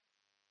control.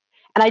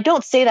 And I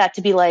don't say that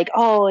to be like,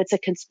 oh, it's a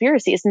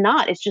conspiracy. It's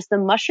not. It's just the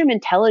mushroom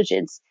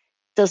intelligence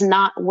does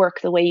not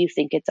work the way you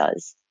think it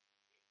does.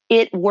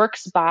 It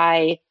works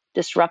by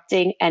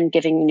disrupting and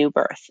giving new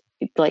birth,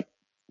 like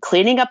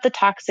cleaning up the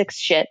toxic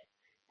shit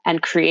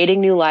and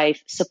creating new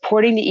life,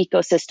 supporting the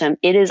ecosystem.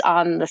 It is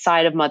on the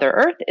side of Mother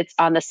Earth. It's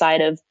on the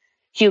side of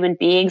human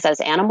beings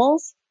as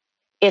animals.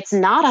 It's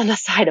not on the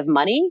side of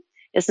money.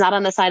 It's not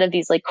on the side of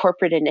these like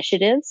corporate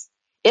initiatives.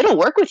 It'll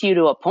work with you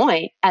to a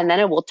point, and then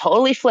it will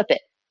totally flip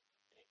it.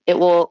 It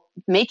will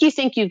make you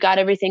think you've got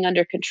everything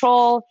under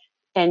control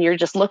and you're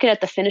just looking at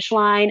the finish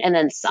line, and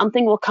then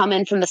something will come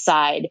in from the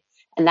side.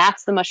 And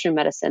that's the mushroom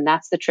medicine.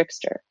 That's the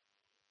trickster.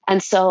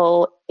 And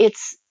so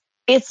it's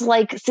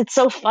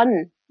so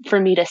fun for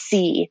me to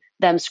see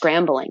them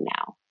scrambling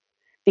now,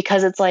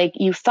 because it's like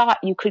you thought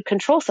you could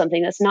control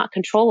something that's not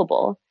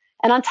controllable.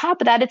 And on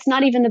top of that, it's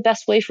not even the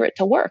best way for it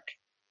to work.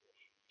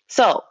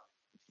 So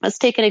let's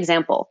take an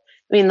example.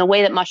 I mean, the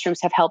way that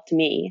mushrooms have helped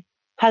me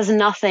has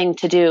nothing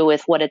to do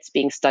with what it's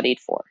being studied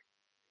for.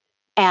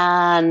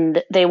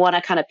 And they want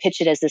to kind of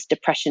pitch it as this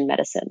depression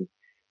medicine.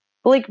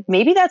 But like,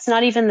 maybe that's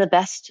not even the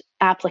best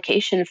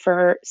application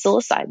for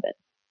psilocybin.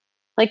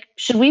 Like,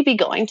 should we be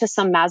going to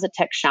some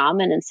Mazatec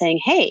shaman and saying,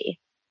 hey,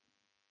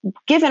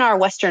 given our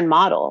Western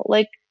model,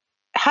 like,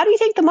 how do you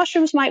think the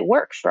mushrooms might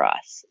work for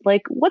us?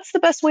 Like, what's the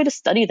best way to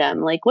study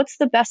them? Like, what's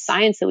the best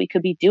science that we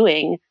could be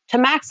doing to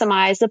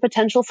maximize the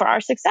potential for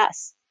our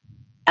success?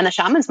 And the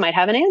shamans might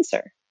have an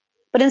answer.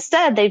 But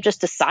instead, they've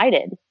just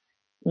decided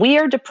we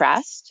are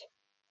depressed.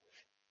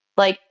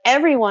 Like,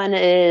 everyone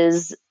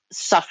is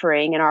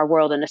suffering in our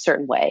world in a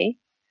certain way.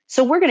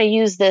 So we're going to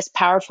use this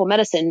powerful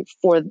medicine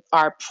for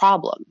our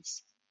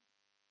problems.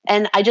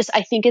 And I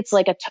think it's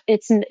like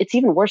it's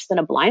even worse than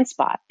a blind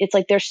spot. It's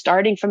like they're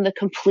starting from the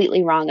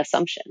completely wrong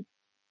assumption.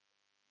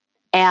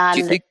 And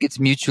do you think it's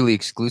mutually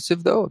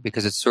exclusive though?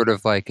 Because it's sort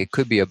of like it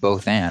could be a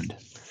both and.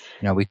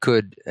 You know, we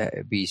could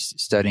be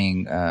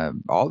studying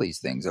all these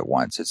things at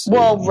once.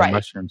 Right.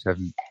 Mushrooms have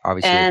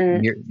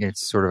obviously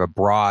it's sort of a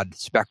broad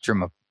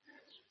spectrum of.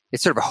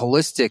 It's sort of a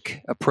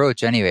holistic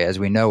approach anyway, as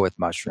we know with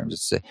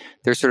mushrooms.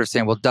 They're sort of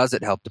saying, well, does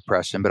it help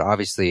depression? But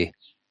obviously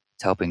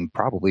it's helping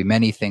probably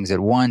many things at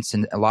once.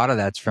 And a lot of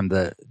that's from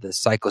the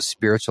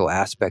psycho-spiritual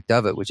aspect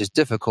of it, which is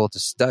difficult to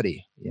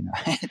study. You know,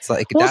 it's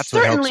like, that's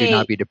what helps you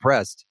not be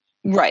depressed.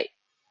 Right.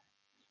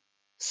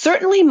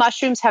 Certainly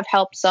mushrooms have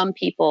helped some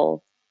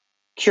people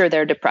cure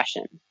their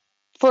depression,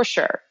 for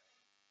sure.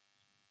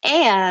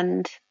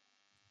 And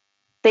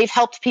they've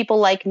helped people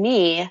like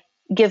me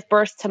give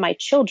birth to my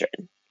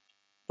children.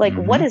 Like,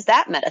 what is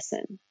that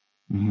medicine?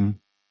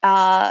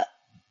 Mm-hmm.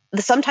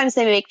 Sometimes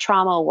they make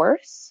trauma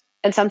worse,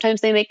 and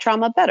sometimes they make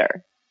trauma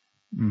better.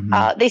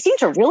 Mm-hmm. They seem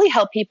to really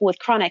help people with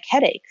chronic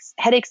headaches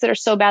that are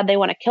so bad they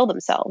want to kill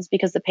themselves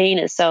because the pain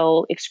is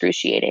so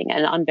excruciating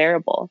and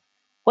unbearable.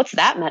 What's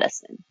that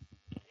medicine?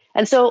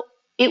 And so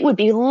it would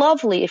be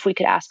lovely if we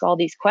could ask all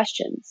these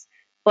questions,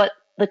 but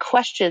the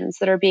questions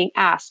that are being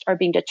asked are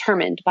being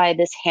determined by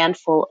this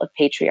handful of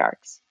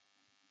patriarchs.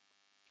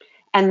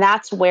 And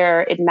that's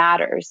where it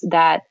matters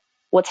that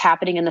what's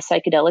happening in the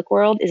psychedelic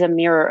world is a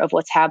mirror of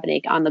what's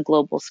happening on the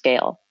global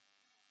scale.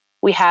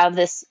 We have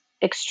this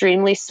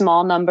extremely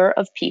small number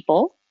of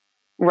people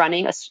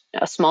running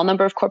a small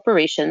number of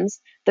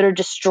corporations that are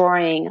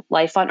destroying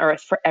life on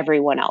Earth for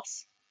everyone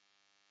else.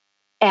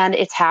 And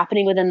it's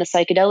happening within the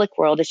psychedelic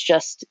world. It's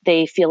just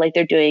they feel like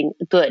they're doing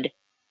good.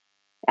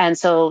 And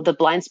so the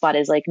blind spot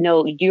is like,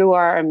 no, you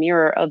are a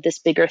mirror of this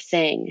bigger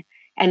thing.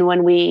 And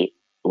when we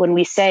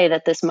say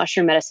that this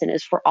mushroom medicine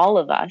is for all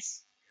of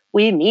us,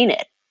 we mean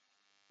it.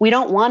 We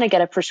don't want to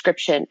get a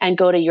prescription and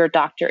go to your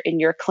doctor in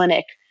your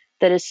clinic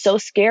that is so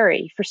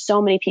scary for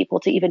so many people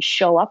to even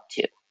show up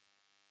to.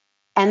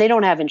 And they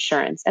don't have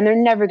insurance, and they're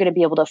never going to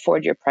be able to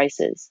afford your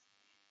prices.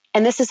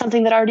 And this is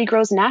something that already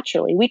grows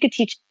naturally. We could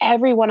teach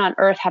everyone on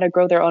Earth how to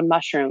grow their own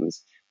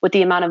mushrooms with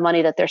the amount of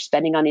money that they're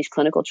spending on these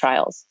clinical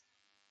trials.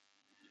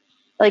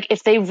 Like,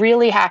 if they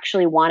really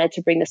actually wanted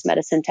to bring this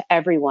medicine to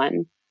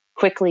everyone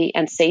quickly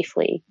and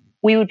safely,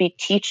 we would be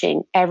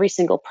teaching every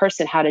single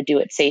person how to do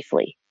it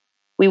safely.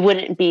 We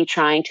wouldn't be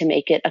trying to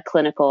make it a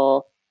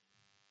clinical,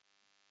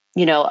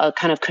 a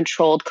kind of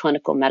controlled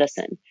clinical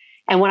medicine.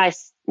 And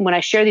when I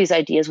share these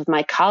ideas with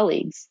my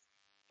colleagues,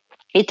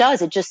 it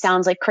just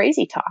sounds like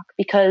crazy talk,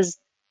 because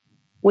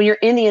when you're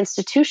in the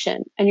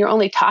institution and you're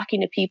only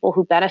talking to people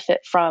who benefit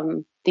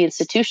from the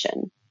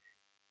institution,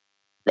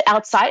 the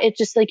outside, it's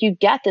just like you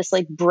get this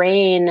like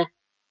brain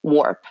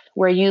warp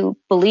where you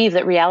believe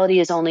that reality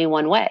is only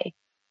one way.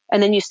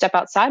 And then you step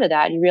outside of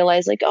that and you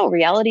realize like, oh,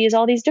 reality is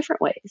all these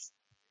different ways.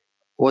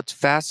 What's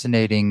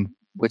fascinating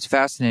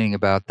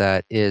about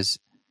that is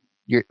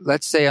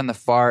let's say on the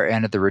far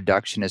end of the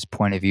reductionist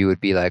point of view would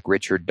be like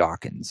Richard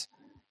Dawkins.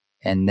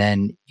 And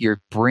then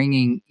you're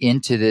bringing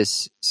into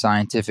this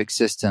scientific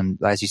system,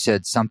 as you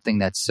said, something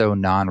that's so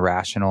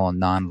non-rational and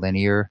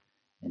non-linear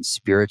and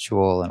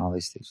spiritual and all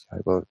these things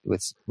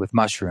with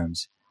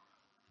mushrooms.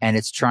 And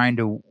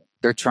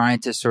they're trying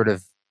to sort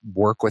of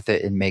work with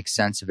it and make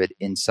sense of it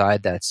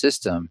inside that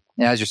system.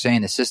 And as you're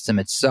saying, the system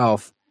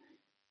itself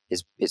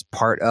is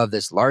part of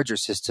this larger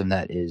system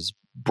that is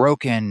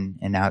broken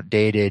and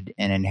outdated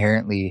and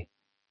inherently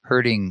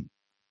hurting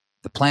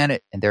the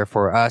planet and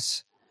therefore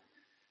us,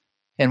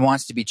 and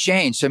wants to be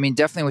changed. So, I mean,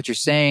 definitely what you're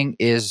saying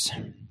is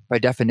by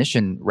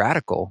definition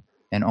radical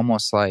and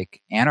almost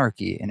like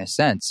anarchy in a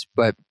sense,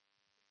 but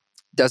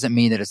doesn't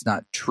mean that it's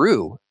not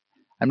true.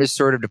 I'm just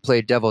sort of, to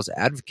play devil's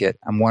advocate,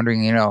 I'm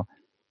wondering,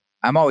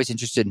 I'm always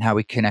interested in how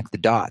we connect the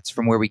dots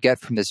from where we get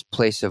from this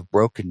place of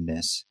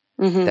brokenness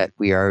that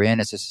we are in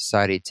as a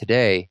society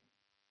today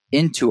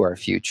into our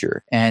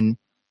future. And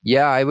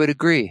yeah, I would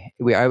agree.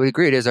 I would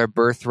agree. It is our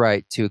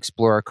birthright to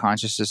explore our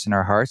consciousness and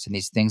our hearts, and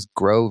these things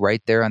grow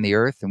right there on the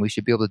earth, and we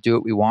should be able to do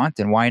what we want.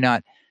 And why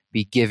not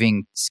be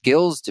giving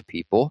skills to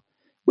people,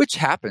 which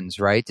happens,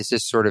 right? This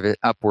is sort of an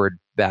upward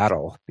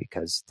battle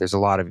because there's a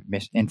lot of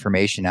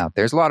information out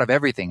there. There's a lot of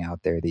everything out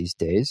there these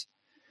days.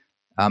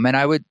 And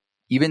I would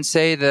even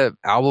say the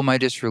album I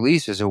just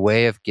released is a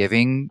way of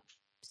giving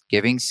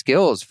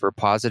skills for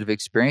positive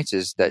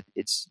experiences, that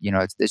it's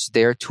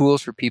there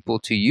tools for people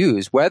to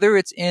use, whether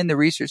it's in the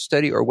research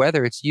study or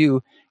whether it's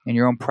you in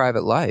your own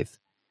private life.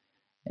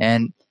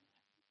 And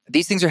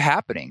these things are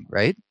happening,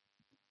 right?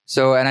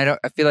 So, and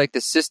I feel like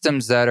the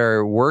systems that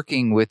are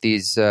working with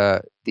these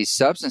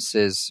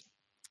substances,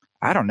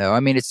 I don't know. I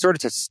mean, it's sort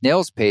of at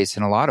snail's pace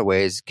in a lot of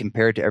ways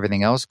compared to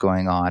everything else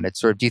going on. It's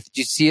sort of, do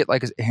you see it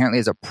like inherently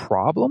as a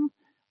problem,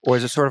 or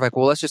is it sort of like,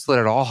 well, let's just let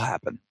it all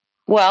happen?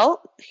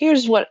 Well,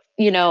 here's what,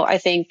 I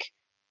think,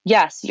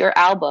 yes, your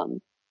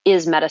album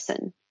is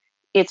medicine.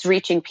 It's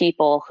reaching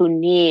people who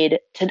need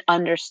to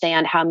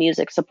understand how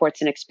music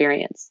supports an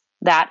experience.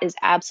 That is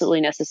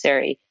absolutely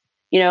necessary.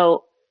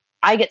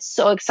 I get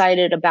so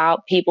excited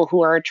about people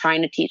who are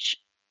trying to teach,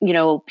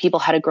 people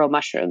how to grow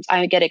mushrooms.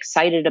 I get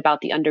excited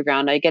about the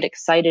underground. I get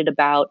excited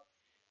about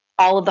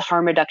all of the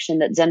harm reduction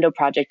that Zendo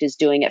Project is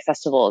doing at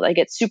festivals. I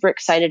get super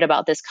excited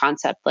about this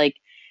concept. Like,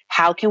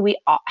 how can we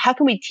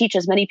teach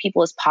as many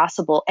people as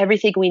possible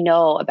everything we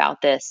know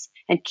about this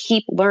and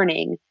keep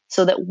learning,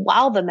 so that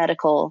while the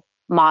medical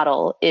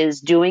model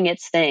is doing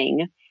its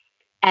thing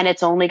and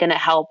it's only going to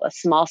help a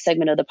small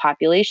segment of the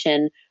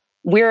population,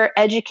 we're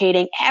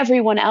educating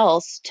everyone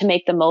else to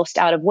make the most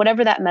out of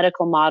whatever that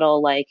medical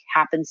model like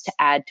happens to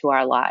add to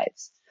our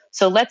lives.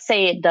 So let's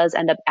say it does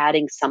end up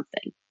adding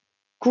something.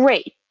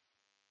 Great.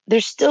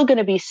 There's still going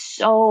to be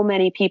so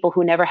many people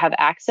who never have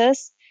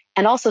access,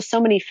 and also so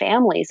many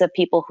families of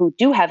people who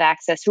do have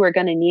access who are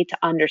going to need to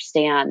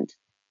understand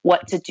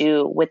what to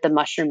do with the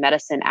mushroom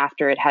medicine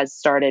after it has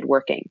started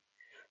working.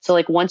 So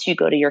like once you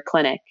go to your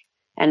clinic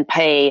and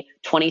pay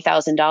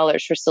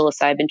 $20,000 for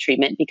psilocybin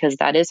treatment, because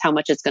that is how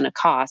much it's going to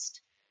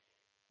cost,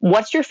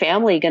 what's your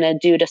family going to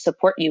do to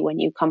support you when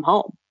you come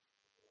home?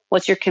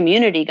 What's your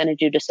community going to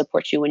do to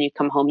support you when you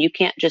come home? You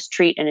can't just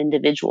treat an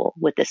individual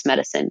with this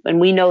medicine.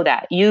 And we know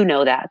that,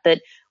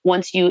 that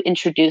once you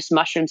introduce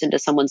mushrooms into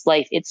someone's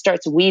life, it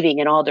starts weaving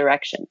in all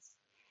directions.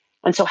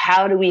 And so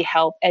how do we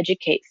help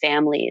educate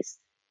families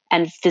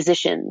and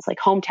physicians, like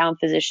hometown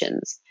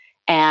physicians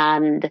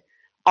and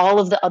all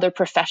of the other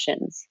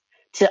professions,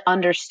 to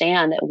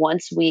understand that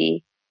once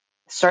we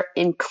start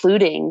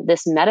including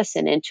this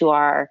medicine into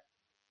our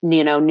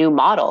new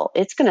model,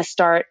 it's going to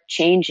start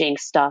changing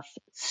stuff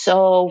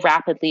so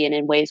rapidly and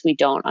in ways we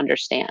don't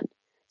understand.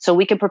 So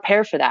we can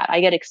prepare for that. I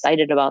get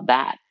excited about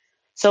that.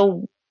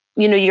 So,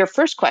 your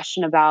first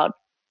question about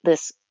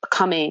this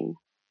coming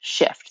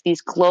shift,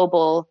 these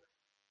global,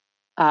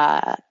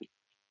 I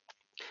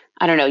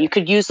don't know, you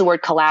could use the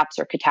word collapse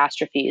or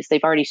catastrophes.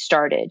 They've already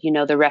started,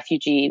 the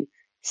refugee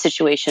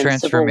situation.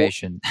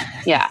 Transformation.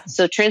 Yeah.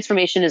 So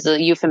transformation is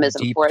a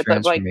euphemism Deep for it.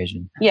 But like,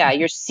 yeah,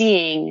 you're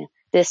seeing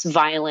this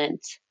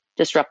violent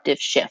disruptive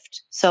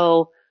shift.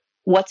 So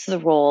what's the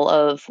role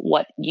of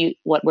what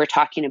we're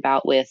talking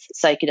about with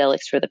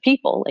psychedelics for the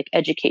people, like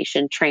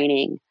education,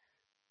 training,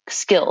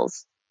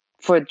 skills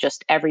for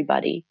just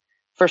everybody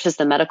versus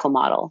the medical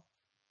model?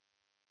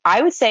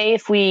 I would say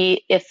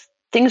if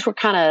things were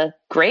kind of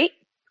great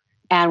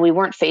and we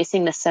weren't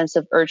facing the sense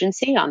of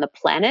urgency on the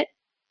planet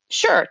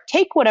Sure,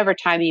 take whatever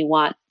time you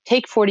want.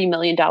 Take $40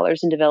 million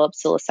and develop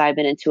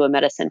psilocybin into a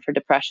medicine for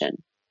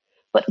depression.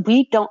 But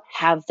we don't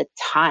have the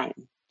time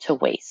to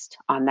waste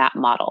on that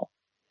model.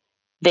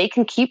 They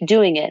can keep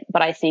doing it,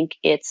 but I think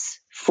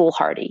it's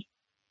foolhardy.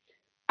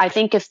 I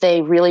think if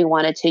they really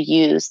wanted to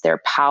use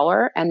their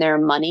power and their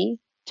money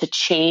to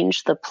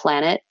change the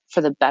planet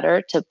for the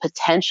better, to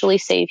potentially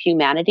save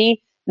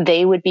humanity,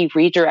 they would be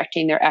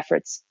redirecting their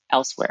efforts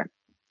elsewhere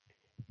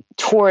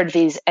toward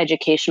these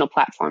educational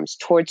platforms,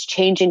 towards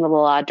changing the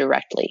law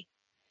directly,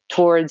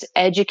 towards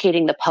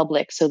educating the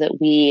public so that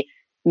we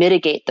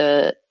mitigate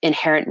the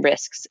inherent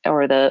risks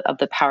of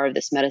the power of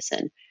this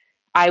medicine.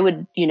 I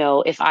would,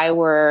 if I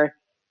were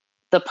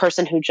the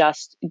person who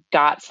just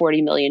got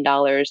 $40 million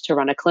to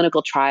run a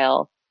clinical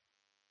trial,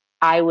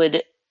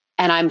 and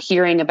I'm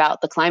hearing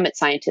about the climate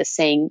scientists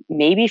saying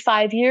maybe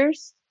 5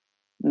 years,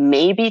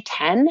 maybe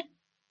 10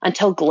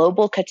 until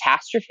global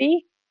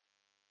catastrophe.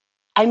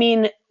 I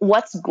mean,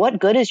 what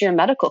good is your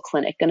medical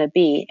clinic going to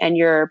be and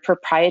your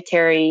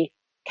proprietary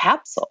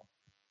capsule?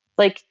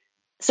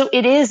 So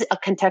it is a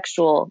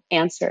contextual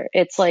answer.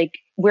 It's like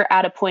we're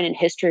at a point in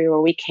history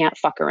where we can't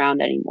fuck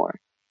around anymore.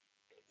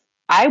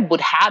 I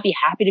would be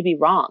happy to be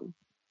wrong.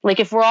 Like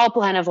if we're all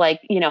kind of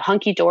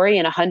hunky dory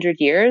in 100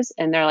 years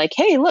and they're like,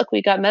 hey, look,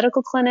 we got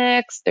medical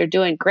clinics. They're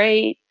doing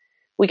great.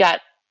 We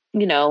got,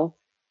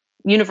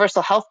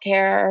 universal health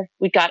care.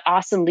 We got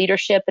awesome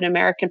leadership in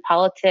American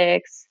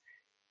politics.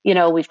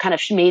 We've kind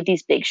of made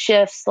these big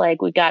shifts.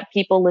 Like we got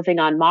people living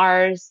on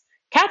Mars.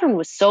 Catherine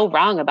was so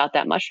wrong about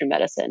that mushroom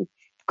medicine.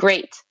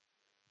 Great.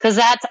 Because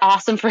that's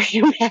awesome for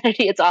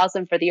humanity. It's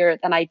awesome for the earth.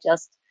 And I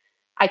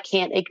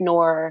can't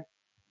ignore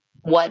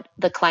what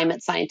the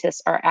climate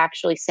scientists are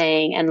actually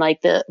saying and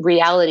the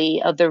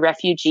reality of the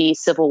refugee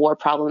civil war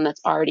problem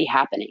that's already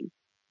happening.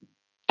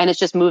 And it's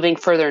just moving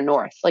further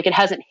north. It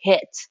hasn't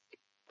hit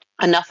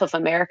enough of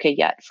America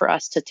yet for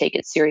us to take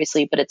it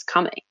seriously, but it's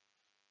coming.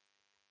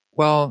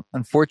 Well,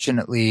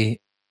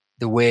 unfortunately,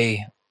 the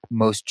way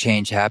most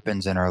change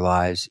happens in our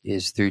lives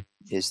is through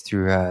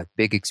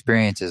big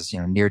experiences,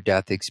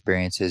 near-death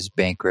experiences,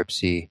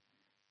 bankruptcy,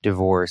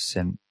 divorce,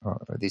 and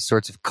or these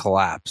sorts of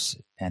collapse,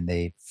 and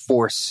they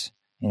force,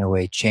 in a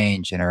way,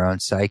 change in our own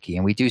psyche.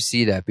 And we do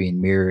see that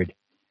being mirrored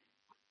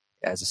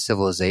as a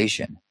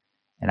civilization.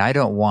 And I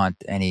want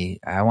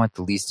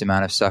the least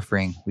amount of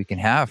suffering we can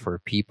have for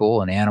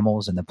people and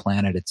animals and the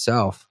planet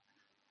itself.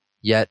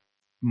 Yet,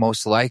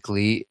 most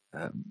likely,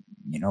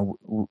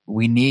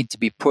 we need to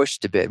be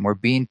pushed a bit, and we're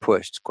being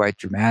pushed quite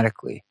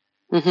dramatically.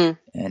 Mm-hmm.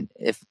 And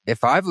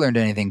if I've learned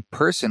anything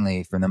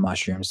personally from the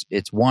mushrooms,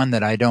 it's one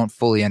that I don't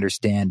fully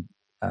understand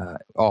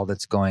all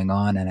that's going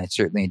on, and I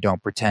certainly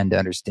don't pretend to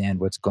understand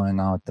what's going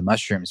on with the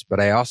mushrooms. But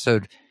I also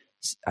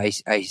I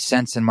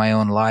sense in my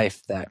own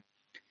life that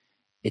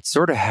it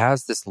sort of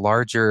has this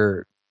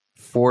larger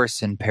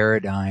force and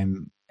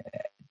paradigm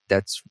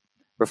that's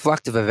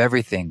reflective of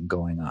everything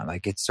going on.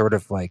 It's sort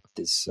of like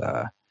this.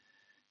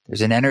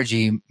 There's an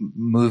energy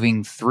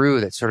moving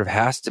through that sort of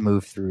has to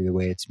move through the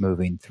way it's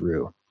moving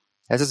through.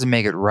 That doesn't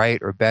make it right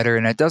or better,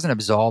 and it doesn't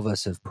absolve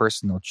us of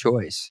personal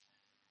choice.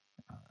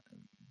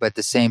 But at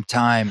the same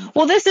time,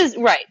 well, this is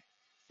right.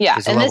 Yeah,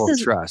 there's a level of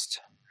trust.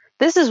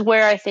 This is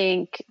where I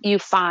think you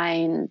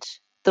find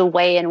the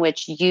way in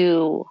which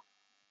you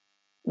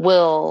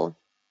will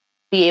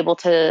be able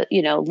to,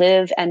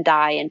 live and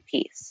die in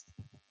peace.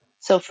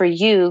 So for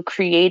you,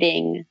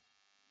 creating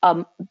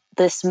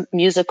this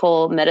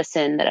musical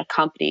medicine that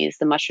accompanies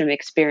the mushroom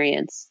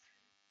experience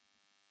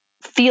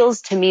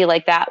feels to me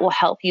like that will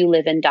help you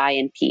live and die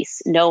in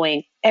peace,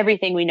 knowing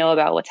everything we know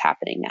about what's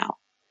happening now.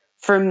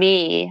 For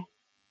me,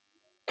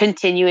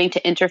 continuing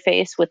to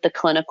interface with the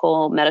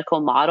clinical medical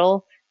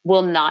model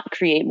will not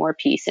create more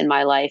peace in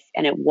my life,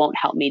 and it won't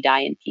help me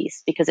die in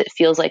peace, because it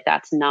feels like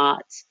it's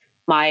not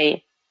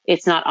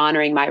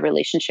honoring my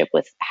relationship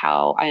with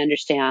how I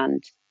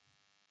understand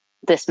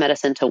this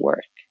medicine to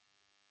work.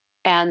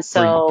 And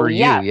so, for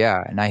you,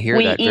 and I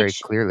hear that very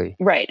clearly.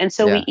 Right. And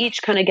so we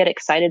each kind of get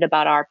excited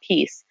about our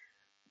piece.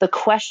 The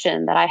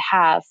question that I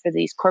have for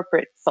these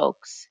corporate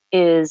folks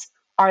is,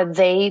 are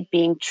they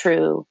being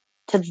true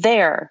to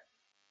their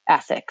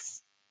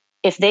ethics?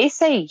 If they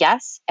say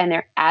yes and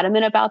they're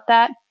adamant about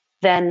that,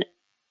 then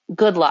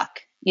good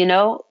luck.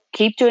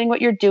 Keep doing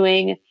what you're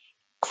doing.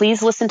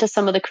 Please listen to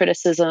some of the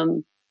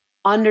criticism.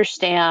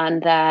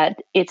 Understand that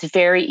it's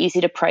very easy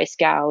to price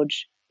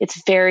gouge.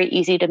 It's very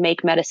easy to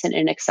make medicine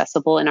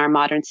inaccessible in our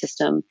modern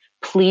system.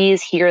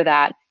 Please hear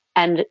that,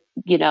 and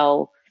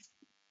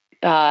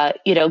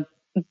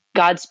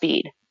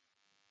Godspeed.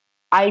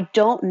 I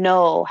don't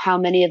know how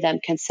many of them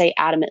can say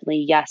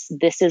adamantly, yes,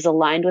 this is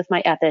aligned with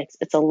my ethics.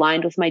 It's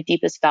aligned with my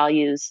deepest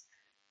values.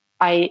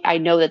 I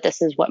know that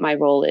this is what my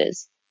role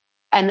is.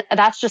 And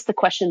that's just the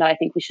question that I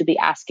think we should be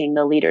asking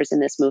the leaders in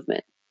this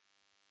movement.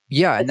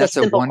 Yeah, and it's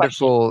a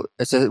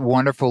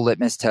wonderful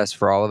litmus test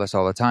for all of us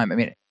all the time. I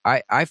mean,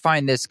 I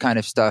find this kind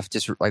of stuff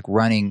just like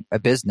running a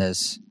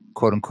business,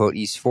 quote unquote,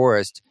 East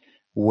Forest,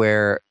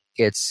 where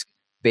it's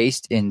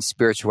based in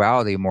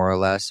spirituality more or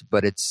less,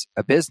 but it's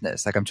a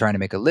business. Like I'm trying to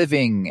make a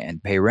living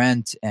and pay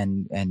rent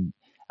and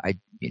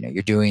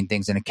you're doing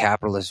things in a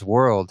capitalist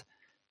world.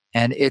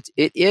 And it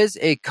is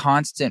a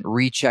constant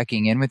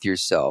rechecking in with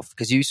yourself,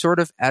 because you sort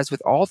of, as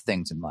with all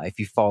things in life,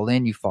 you fall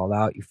in, you fall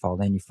out, you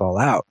fall in, you fall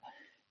out.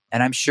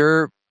 And I'm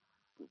sure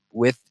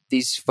with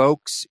these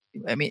folks,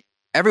 I mean,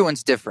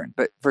 everyone's different,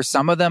 but for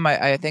some of them,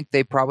 I think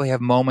they probably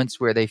have moments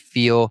where they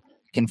feel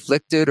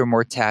conflicted or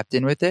more tapped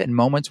in with it, and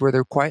moments where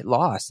they're quite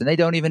lost and they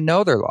don't even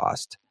know they're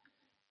lost.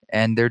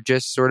 And they're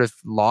just sort of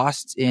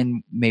lost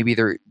in maybe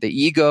the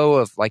ego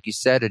of, like you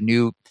said, a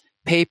new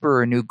paper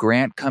or a new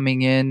grant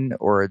coming in,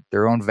 or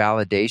their own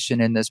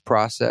validation in this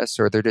process,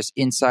 or they're just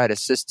inside a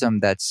system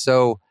that's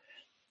so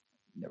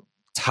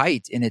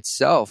tight in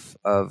itself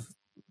of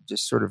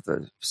just sort of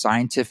the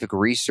scientific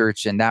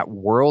research and that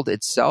world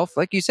itself.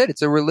 Like you said,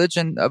 it's a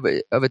religion of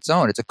its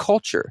own. It's a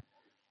culture.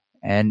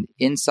 And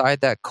inside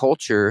that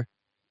culture,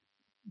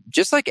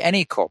 just like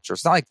any culture,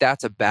 it's not like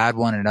that's a bad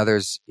one and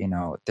others,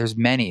 there's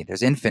many,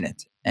 there's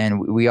infinite.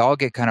 And we all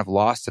get kind of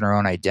lost in our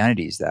own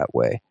identities that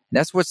way. And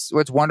that's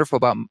what's wonderful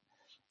about,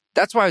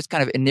 that's why I was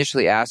kind of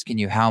initially asking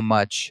you how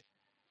much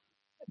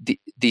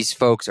these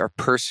folks are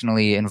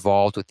personally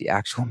involved with the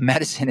actual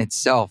medicine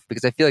itself,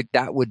 because I feel like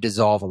that would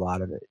dissolve a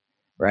lot of it,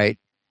 right?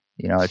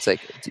 It's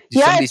like,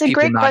 yeah, it's a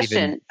great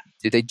question.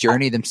 Do they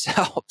journey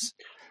themselves?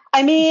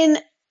 I mean,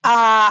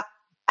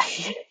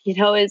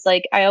 it's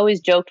like, I always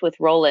joked with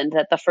Roland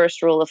that the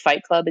first rule of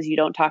Fight Club is you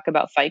don't talk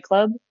about Fight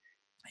Club.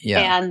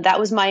 Yeah. And that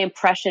was my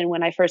impression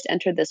when I first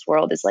entered this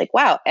world, is like,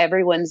 wow,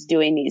 everyone's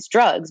doing these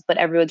drugs, but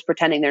everyone's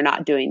pretending they're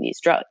not doing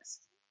these drugs.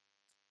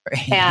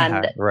 Yeah,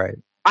 and right.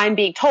 I'm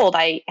being told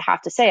I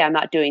have to say I'm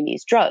not doing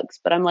these drugs,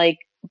 but I'm like,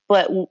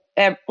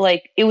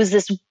 it was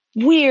this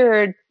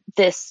weird,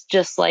 this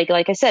just like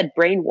I said,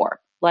 brain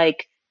warp.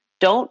 Like,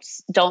 don't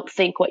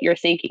think what you're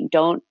thinking.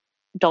 Don't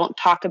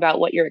talk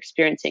about what you're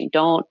experiencing.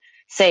 Don't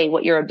say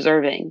what you're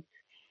observing.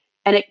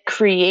 And it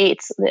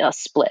creates a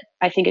split.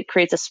 I think it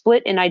creates a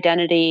split in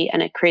identity,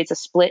 and it creates a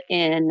split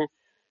in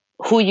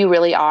who you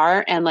really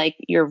are and like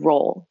your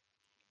role.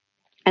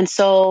 And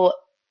so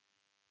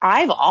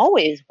I've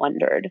always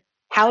wondered,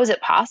 how is it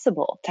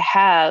possible to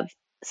have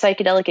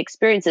psychedelic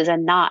experiences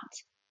and not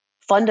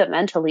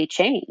fundamentally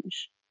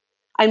change?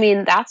 I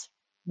mean, that's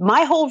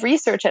my whole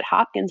research at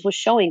Hopkins was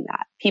showing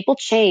that people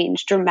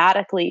change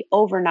dramatically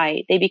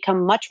overnight. They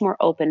become much more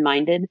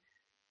open-minded.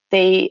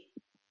 They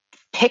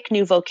pick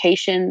new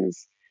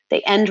vocations.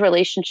 They end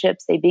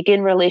relationships. They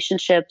begin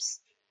relationships.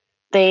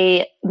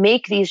 They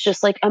make these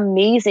just like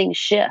amazing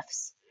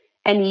shifts.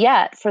 And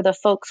yet, for the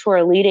folks who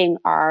are leading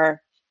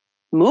our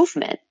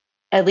movement,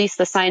 at least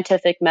the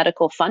scientific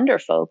medical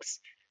funder folks,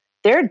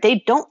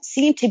 they don't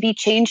seem to be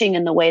changing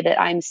in the way that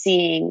I'm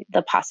seeing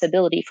the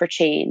possibility for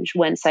change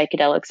when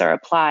psychedelics are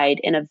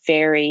applied in a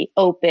very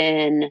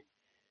open,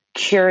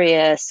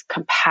 curious,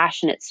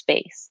 compassionate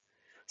space.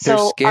 They're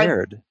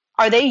scared.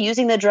 Are they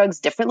using the drugs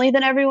differently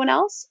than everyone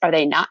else? Are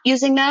they not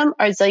using them?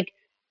 Or it's like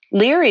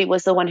Leary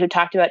was the one who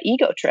talked about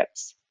ego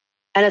trips.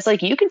 And it's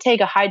like, you can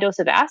take a high dose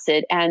of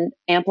acid and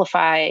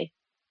amplify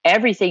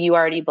everything you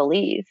already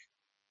believe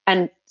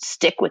and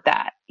stick with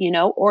that,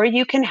 or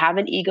you can have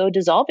an ego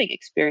dissolving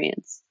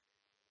experience.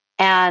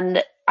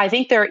 And I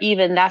think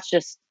that's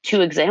just two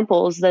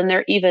examples. Then there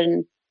are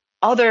even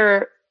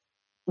other,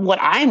 what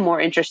I'm more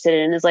interested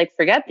in is like,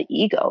 forget the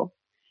ego.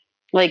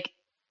 Like,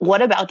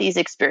 what about these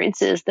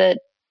experiences that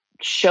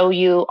show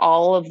you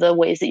all of the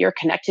ways that you're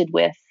connected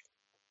with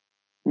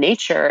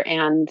nature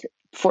and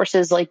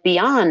forces like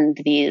beyond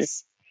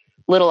these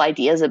little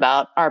ideas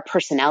about our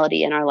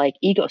personality and our like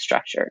ego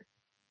structure?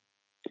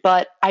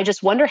 But I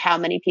just wonder how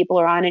many people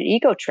are on an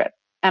ego trip.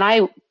 And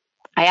I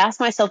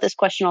ask myself this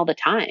question all the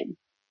time.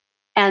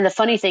 And the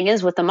funny thing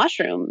is with the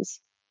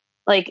mushrooms,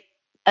 like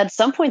at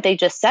some point they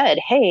just said,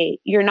 hey,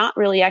 you're not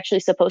really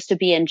actually supposed to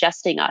be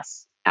ingesting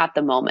us at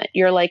the moment.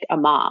 You're like a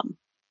mom.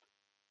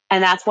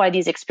 And that's why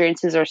these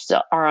experiences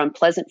are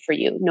unpleasant for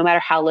you, no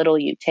matter how little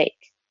you take.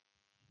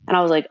 And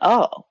I was like,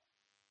 oh,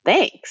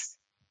 thanks.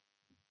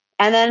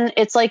 And then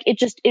it's like,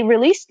 it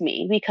released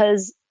me,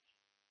 because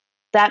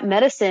that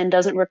medicine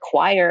doesn't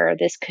require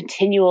this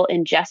continual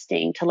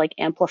ingesting to like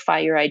amplify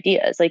your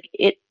ideas. Like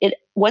it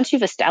once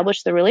you've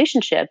established the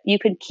relationship, you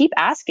can keep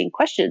asking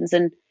questions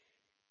and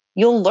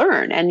you'll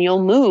learn and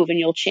you'll move and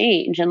you'll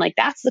change. And like,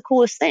 that's the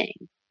coolest thing.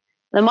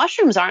 The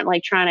mushrooms aren't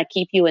like trying to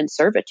keep you in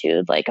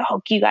servitude. Like,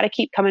 oh, you got to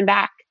keep coming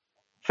back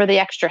for the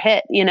extra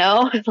hit,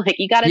 like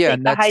you got to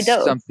take the high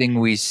dose. Something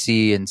we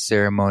see in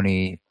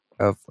ceremony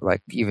of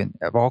like, even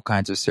of all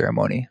kinds of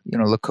ceremony,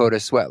 Lakota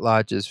sweat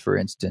lodges, for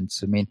instance.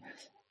 I mean,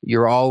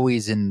 you're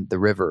always in the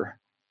river.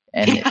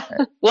 And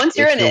once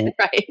you're in it,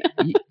 right?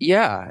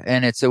 Yeah.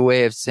 And it's a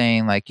way of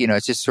saying like,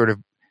 it's just sort of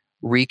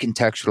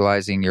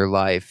recontextualizing your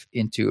life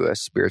into a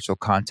spiritual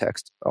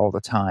context all the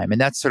time. And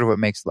that's sort of what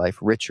makes life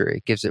richer.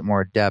 It gives it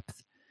more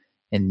depth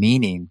and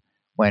meaning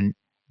when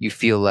you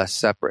feel less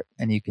separate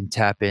and you can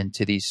tap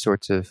into these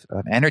sorts of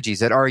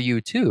energies that are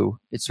you too.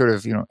 It's sort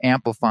of,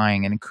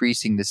 amplifying and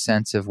increasing the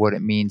sense of what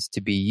it means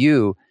to be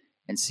you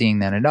and seeing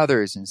that in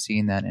others and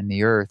seeing that in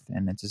the earth.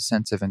 And it's a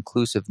sense of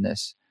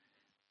inclusiveness.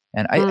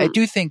 And I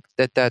do think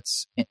that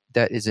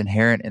that is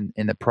inherent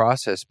in the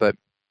process, but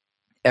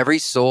every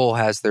soul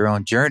has their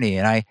own journey.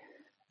 And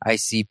I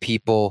see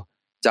people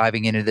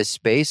diving into this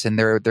space and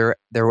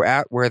they're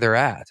at where they're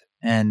at,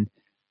 and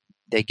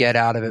they get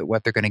out of it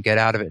what they're going to get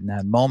out of it in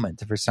that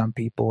moment. For some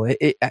people,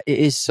 it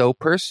is so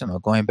personal,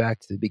 going back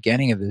to the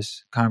beginning of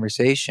this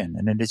conversation.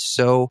 And it is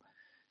so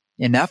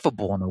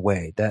ineffable in a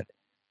way that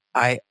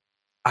I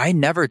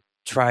never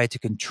try to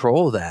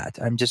control that.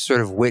 I'm just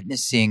sort of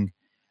witnessing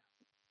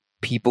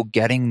people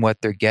getting what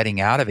they're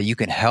getting out of it. You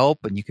can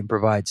help and you can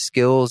provide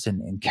skills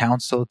and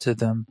counsel to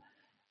them.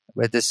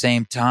 But at the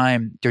same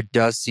time, there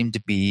does seem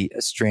to be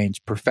a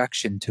strange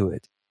perfection to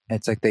it.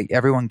 It's like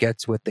everyone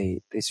gets what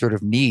they sort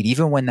of need,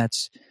 even when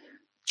that's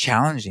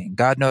challenging.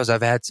 God knows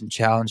I've had some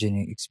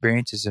challenging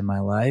experiences in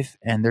my life,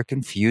 and they're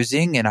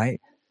confusing. And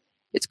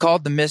it's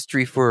called the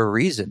mystery for a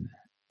reason.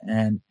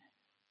 And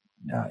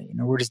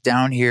we're just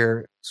down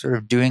here sort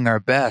of doing our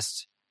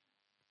best.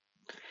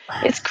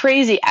 It's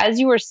crazy. As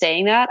you were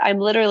saying that, I'm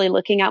literally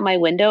looking out my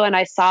window and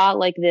I saw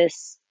like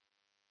this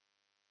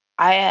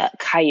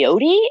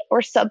coyote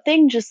or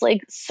something just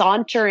like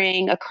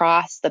sauntering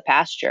across the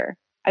pasture.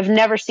 I've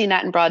never seen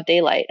that in broad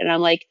daylight. And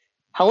I'm like,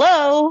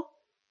 hello,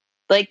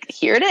 like,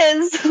 here it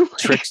is. Like,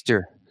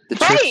 trickster. The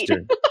right.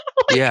 trickster.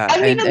 Yeah.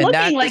 I'm even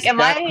looking like,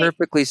 that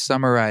perfectly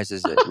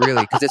summarizes it,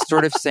 really. Because it's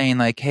sort of saying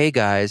like, hey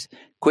guys,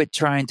 quit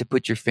trying to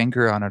put your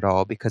finger on it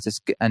all, because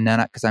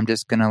I'm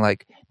just going to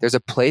like, there's a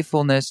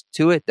playfulness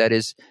to it that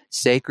is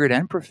sacred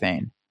and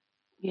profane.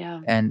 Yeah.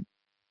 And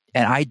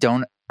I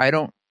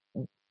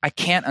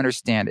can't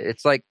understand it.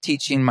 It's like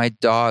teaching my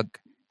dog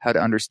how to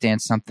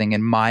understand something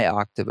in my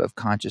octave of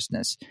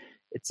consciousness.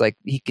 It's like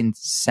he can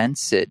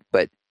sense it,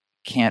 but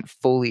can't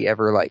fully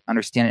ever like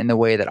understand it in the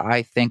way that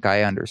I think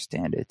I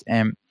understand it.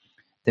 And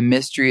the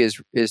mystery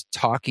is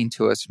talking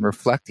to us and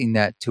reflecting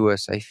that to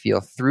us, I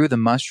feel, through the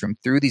mushroom,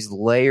 through these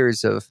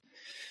layers of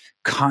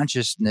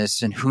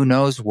consciousness and who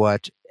knows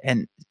what.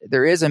 And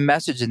there is a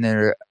message in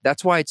there.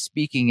 That's why it's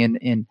speaking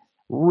in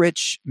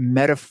rich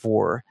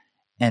metaphor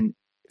and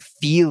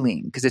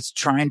feeling, because it's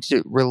trying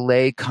to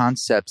relay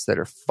concepts that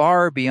are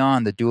far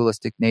beyond the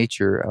dualistic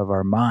nature of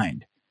our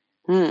mind.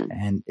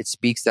 And it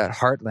speaks that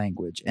heart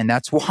language. And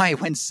that's why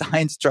when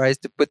science tries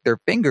to put their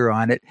finger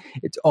on it,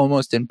 it's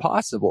almost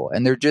impossible.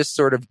 And they're just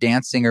sort of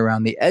dancing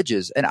around the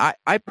edges. And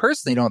I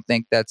personally don't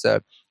think that's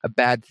a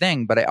bad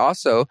thing, but I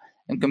also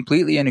am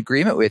completely in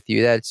agreement with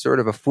you that it's sort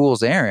of a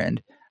fool's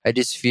errand. I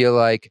just feel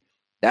like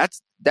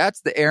that's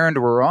the errand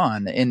we're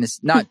on in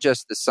this, not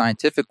just the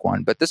scientific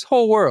one, but this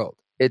whole world.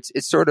 It's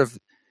sort of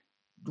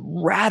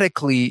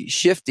radically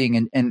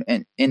shifting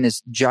and in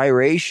this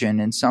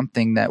gyration in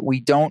something that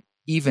we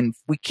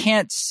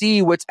can't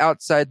see what's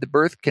outside the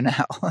birth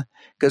canal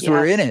because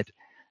we're in it.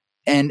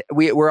 And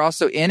we're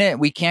also in it.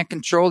 We can't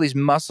control these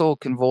muscle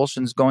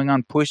convulsions going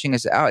on, pushing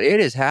us out. It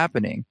is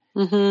happening.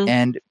 Mm-hmm.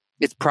 And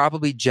it's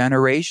probably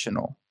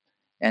generational.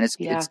 And it's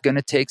going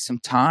to take some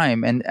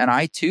time. And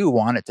I too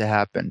want it to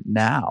happen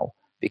now,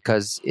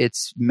 because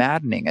it's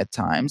maddening at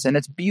times and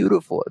it's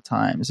beautiful at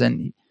times.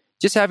 And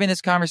just having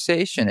this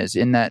conversation is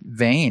in that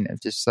vein of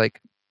just like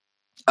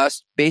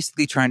us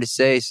basically trying to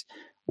say,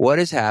 what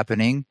is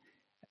happening?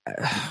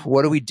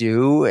 What do we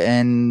do?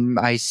 And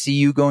I see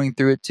you going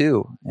through it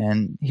too.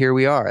 And here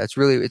we are.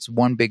 It's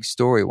one big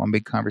story, one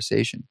big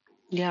conversation.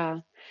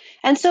 Yeah.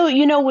 And so,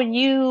 when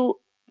you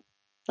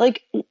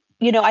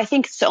I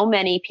think so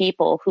many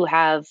people who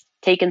have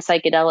taken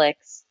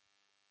psychedelics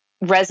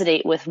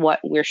resonate with what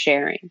we're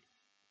sharing.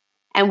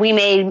 And we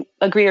may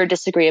agree or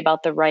disagree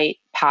about the right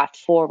path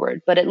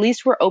forward, but at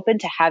least we're open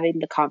to having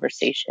the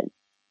conversation.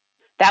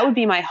 That would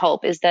be my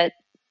hope, is that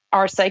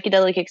our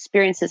psychedelic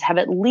experiences have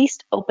at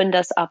least opened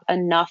us up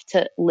enough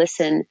to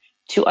listen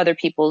to other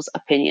people's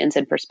opinions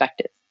and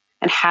perspectives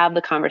and have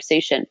the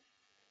conversation.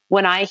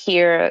 When I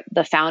hear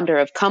the founder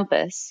of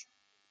Compass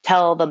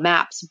tell the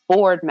MAPS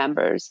board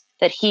members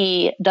that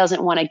he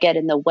doesn't want to get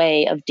in the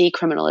way of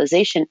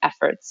decriminalization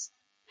efforts,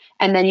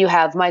 and then you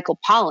have Michael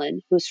Pollan,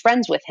 who's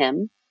friends with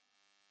him,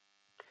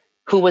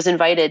 who was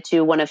invited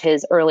to one of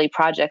his early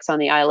projects on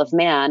the Isle of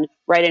Man,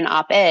 write an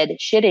op-ed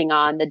shitting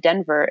on the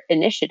Denver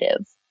initiative.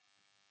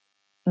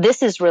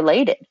 This is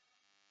related.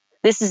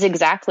 This is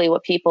exactly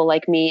what people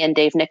like me and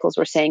Dave Nichols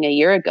were saying a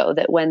year ago,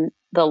 that when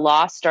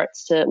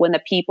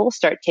the people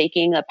start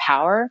taking the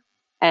power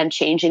and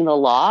changing the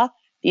law,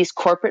 these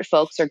corporate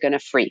folks are going to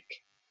freak.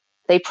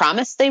 They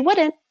promised they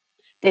wouldn't.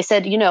 They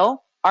said,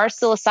 our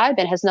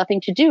psilocybin has nothing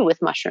to do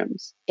with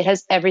mushrooms. It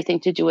has everything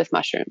to do with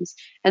mushrooms.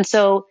 And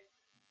so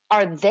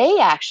are they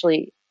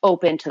actually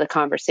open to the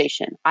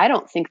conversation? I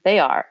don't think they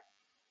are.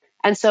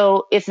 And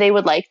so if they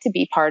would like to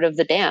be part of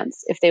the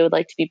dance, if they would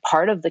like to be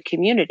part of the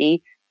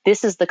community,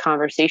 this is the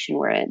conversation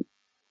we're in.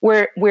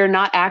 We're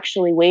not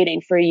actually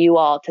waiting for you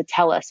all to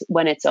tell us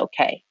when it's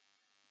okay.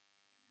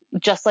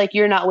 Just like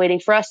you're not waiting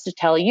for us to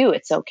tell you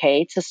it's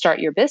okay to start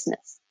your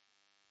business.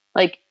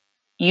 Like,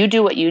 you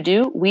do what you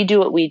do, we do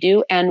what we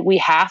do, and we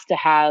have to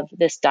have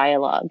this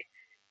dialogue.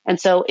 And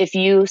so if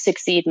you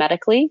succeed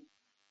medically,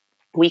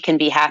 we can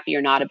be happy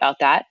or not about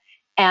that.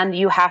 And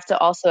you have to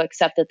also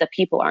accept that the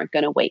people aren't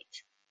going to wait.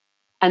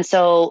 And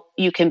so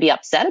you can be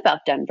upset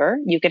about Denver.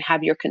 You can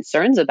have your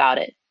concerns about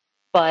it,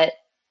 but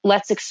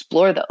let's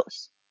explore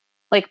those.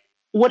 Like,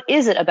 what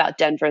is it about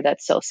Denver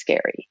that's so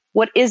scary?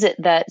 What is it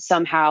that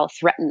somehow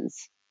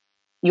threatens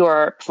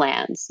your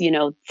plans,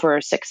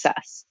 for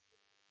success?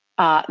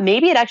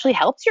 Maybe it actually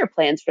helps your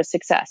plans for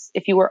success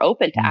if you were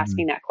open to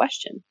asking that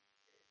question.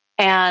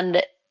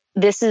 And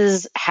this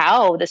is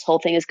how this whole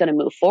thing is going to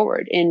move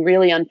forward in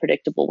really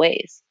unpredictable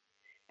ways.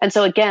 And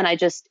so again,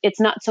 it's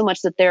not so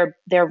much that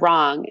they're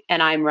wrong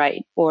and I'm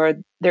right, or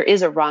there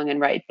is a wrong and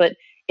right, but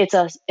it's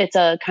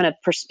a kind of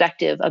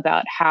perspective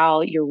about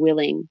how you're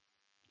willing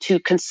to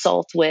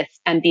consult with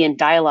and be in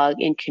dialogue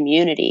in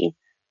community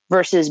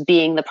versus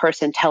being the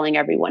person telling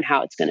everyone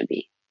how it's going to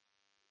be.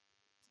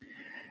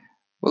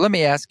 Well, let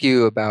me ask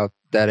you about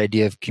that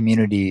idea of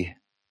community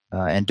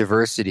and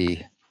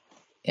diversity.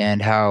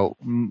 And how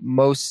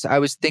I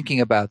was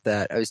thinking about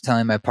that. I was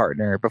telling my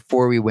partner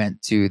before we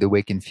went to the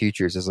Awakened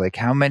Futures, I was like,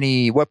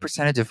 what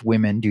percentage of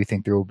women do you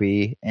think there will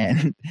be?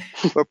 And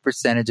what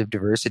percentage of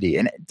diversity?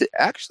 And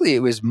actually,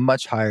 it was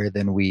much higher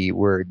than we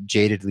were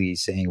jadedly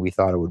saying we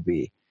thought it would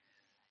be.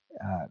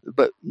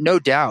 But no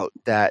doubt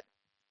that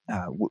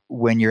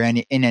when you're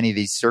in any of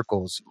these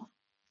circles,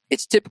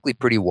 it's typically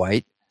pretty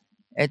white.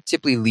 It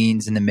typically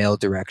leans in the male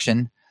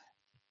direction.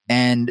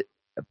 And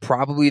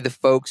probably the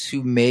folks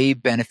who may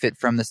benefit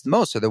from this the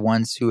most are the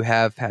ones who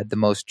have had the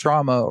most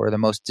trauma or the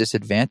most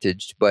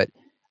disadvantaged, but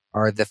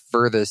are the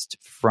furthest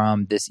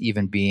from this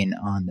even being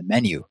on the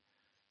menu.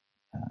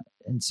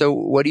 And so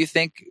what do you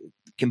think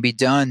can be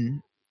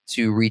done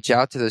to reach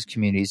out to those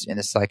communities in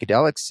a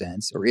psychedelic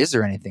sense, or is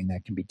there anything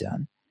that can be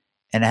done?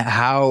 And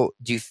how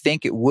do you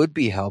think it would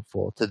be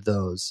helpful to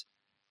those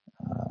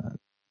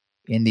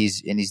in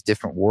these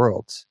different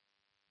worlds?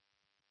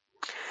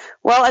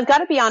 Well, I've got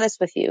to be honest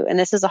with you, and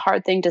this is a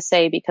hard thing to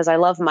say because I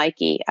love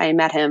Mikey. I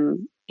met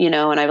him, and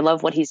I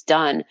love what he's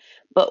done.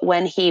 But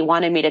when he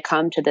wanted me to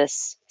come to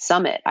this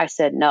summit, I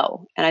said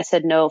no. And I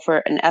said no for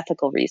an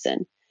ethical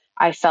reason.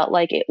 I felt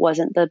like it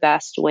wasn't the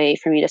best way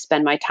for me to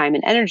spend my time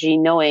and energy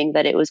knowing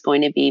that it was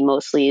going to be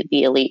mostly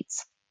the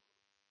elites,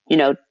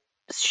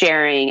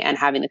 sharing and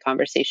having the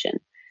conversation.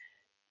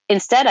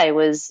 Instead, I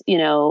was,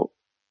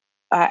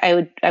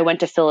 I went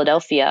to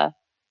Philadelphia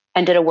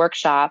and did a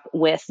workshop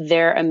with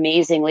their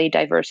amazingly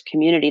diverse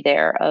community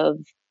there of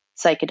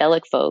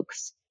psychedelic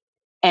folks.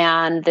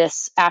 And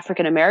this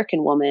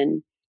African-American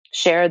woman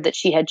shared that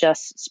she had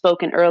just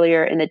spoken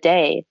earlier in the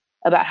day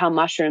about how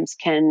mushrooms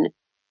can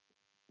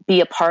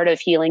be a part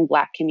of healing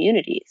Black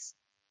communities.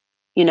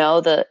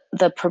 The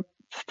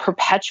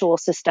perpetual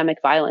systemic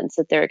violence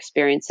that they're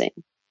experiencing.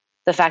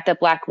 The fact that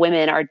Black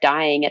women are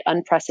dying at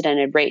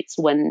unprecedented rates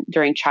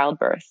during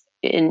childbirth,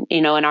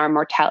 in our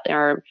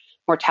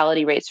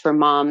mortality rates for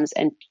moms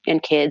and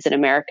kids in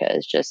America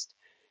is just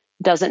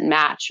doesn't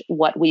match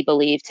what we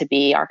believe to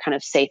be our kind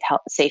of safe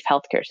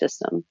healthcare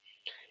system.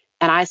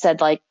 And I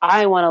said,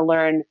 I want to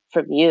learn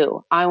from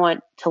you. I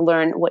want to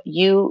learn what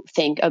you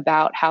think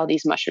about how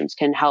these mushrooms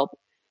can help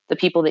the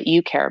people that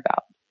you care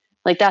about.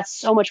 That's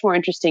so much more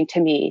interesting to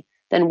me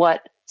than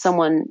what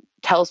someone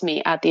tells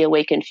me at the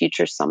Awakened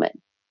Future Summit.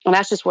 And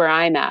that's just where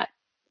I'm at.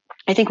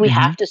 I think we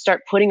have to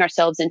start putting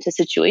ourselves into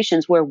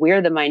situations where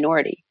we're the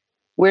minority.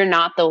 We're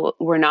not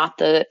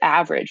the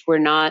average. We're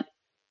not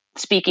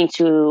speaking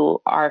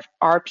to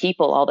our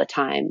people all the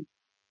time,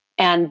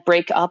 and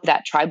break up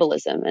that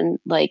tribalism and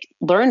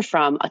learn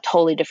from a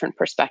totally different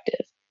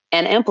perspective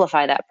and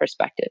amplify that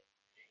perspective.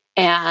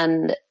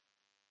 And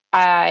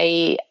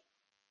I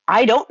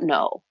don't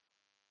know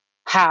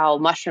how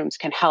mushrooms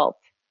can help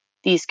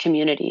these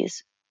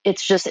communities.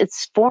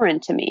 It's foreign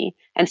to me.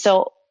 And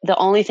so the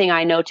only thing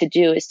I know to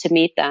do is to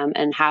meet them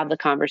and have the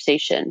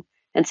conversation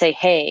and say,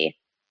 hey,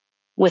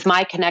 with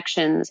my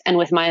connections and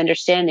with my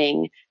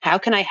understanding, how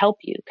can I help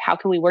you? How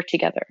can we work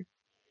together?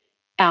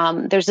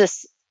 There's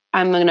this,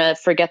 I'm going to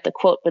forget the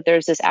quote, but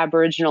there's this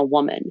Aboriginal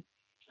woman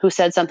who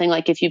said something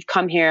like, if you've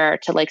come here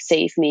to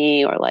save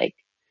me or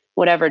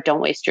whatever,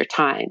 don't waste your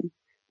time.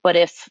 But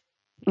if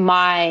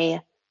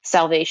my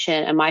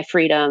salvation and my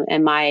freedom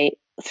and my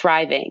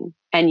thriving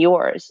and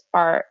yours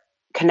are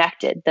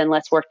connected, then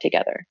let's work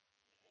together.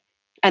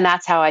 And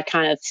that's how I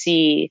kind of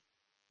see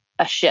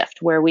a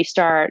shift where we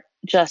start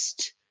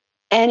just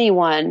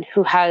anyone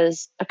who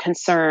has a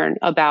concern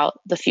about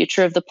the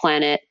future of the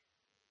planet,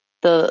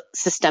 the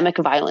systemic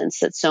violence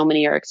that so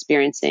many are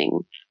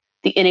experiencing,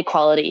 the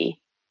inequality,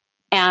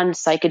 and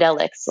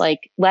psychedelics.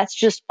 Let's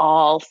just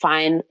all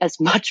find as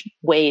much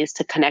ways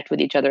to connect with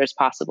each other as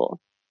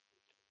possible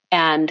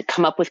and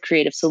come up with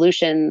creative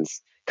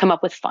solutions, come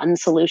up with fun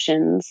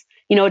solutions.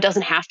 It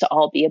doesn't have to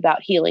all be about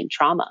healing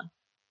trauma.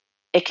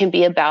 It can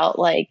be about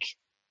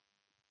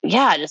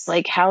just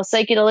how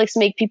psychedelics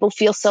make people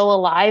feel so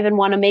alive and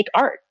want to make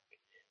art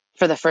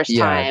for the first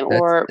time,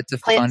 or it's a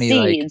plant funny,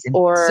 seeds,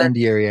 or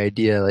incendiary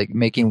idea,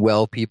 making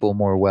well people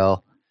more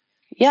well.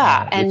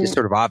 Yeah. And it's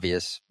sort of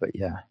obvious, but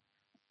yeah.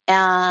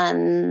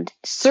 and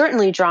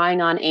certainly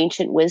drawing on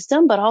ancient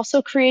wisdom, but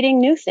also creating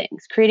new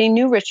things, creating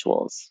new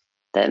rituals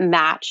that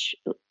match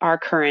our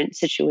current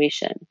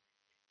situation.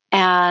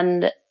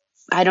 And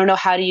I don't know,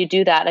 how do you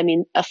do that? I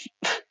mean, a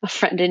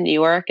friend in New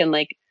York and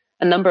like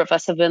a number of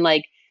us have been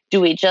like, do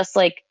we just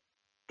like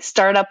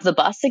start up the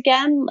bus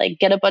again? Like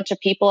get a bunch of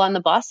people on the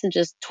bus and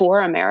just tour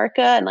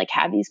America and like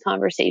have these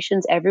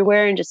conversations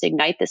everywhere and just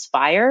ignite this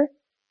fire,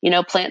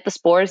 plant the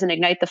spores and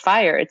ignite the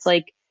fire. It's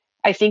like,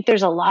 I think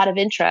there's a lot of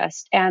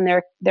interest, and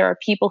there are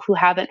people who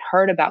haven't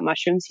heard about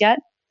mushrooms yet,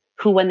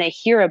 who when they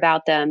hear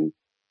about them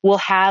will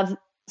have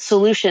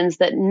solutions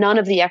that none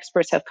of the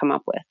experts have come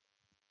up with.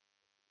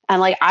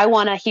 And like, I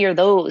want to hear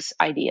those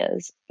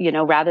ideas,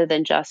 rather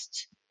than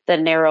just the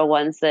narrow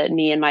ones that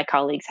me and my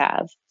colleagues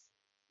have.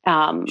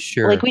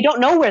 Sure. Like, we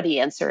don't know where the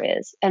answer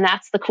is. And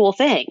that's the cool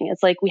thing.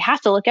 It's like, we have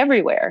to look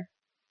everywhere.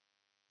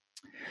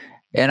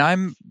 And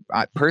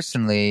I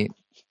personally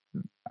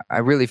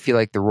really feel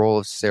like the role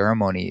of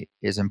ceremony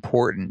is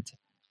important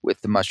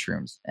with the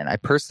mushrooms. And I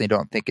personally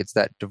don't think it's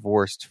that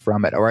divorced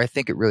from it, or I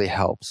think it really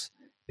helps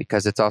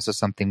because it's also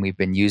something we've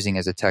been using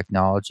as a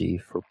technology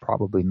for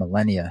probably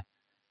millennia.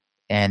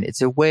 And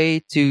it's a way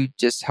to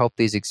just help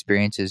these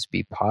experiences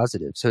be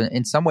positive. So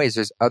in some ways,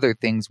 there's other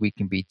things we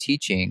can be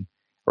teaching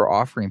or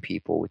offering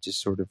people, which is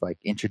sort of like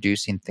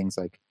introducing things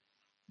like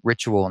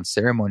ritual and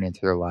ceremony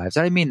into their lives.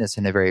 I mean this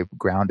in a very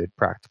grounded,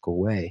 practical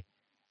way.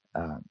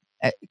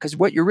 Because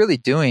what you're really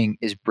doing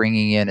is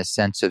bringing in a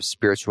sense of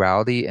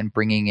spirituality and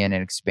bringing in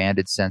an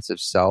expanded sense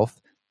of self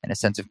and a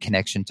sense of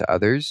connection to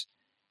others.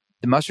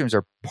 The mushrooms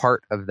are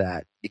part of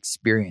that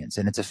experience,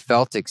 and it's a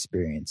felt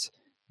experience.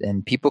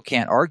 And people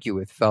can't argue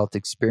with felt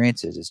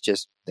experiences. It's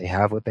just they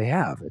have what they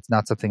have. It's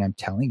not something I'm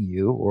telling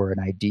you or an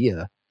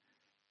idea.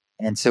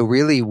 And so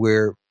really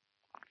we're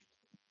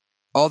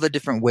all the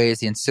different ways,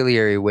 the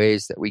ancillary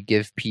ways that we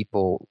give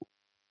people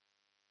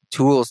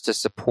tools to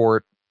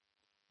support.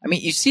 I mean,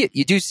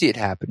 you do see it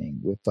happening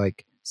with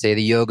like, say,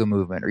 the yoga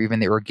movement or even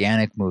the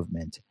organic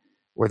movement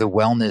or the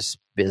wellness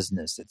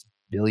business that's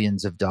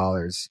billions of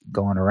dollars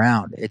going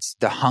around. It's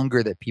the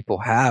hunger that people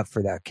have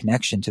for that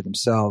connection to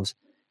themselves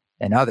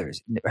and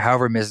others,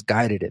 however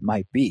misguided it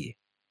might be.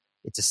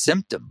 It's a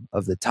symptom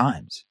of the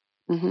times.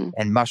 Mm-hmm.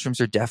 And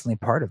mushrooms are definitely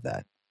part of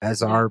that,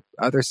 as are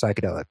other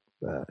psychedelic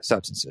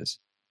substances.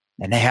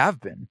 And they have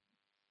been.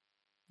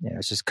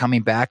 It's just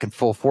coming back in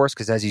full force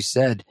because, as you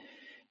said,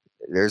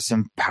 there's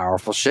some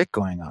powerful shit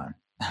going on.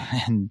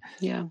 And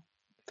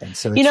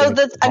so the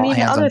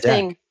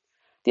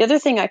other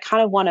thing I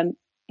kind of want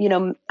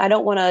to, I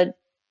don't want to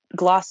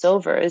gloss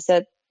over is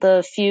that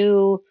the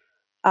few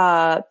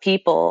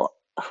people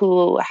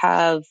who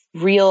have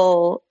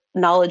real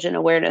knowledge and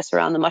awareness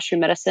around the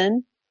mushroom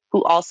medicine,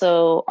 who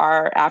also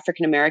are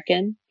African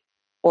American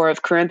or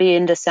of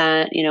Caribbean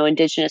descent,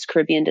 indigenous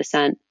Caribbean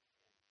descent,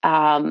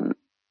 a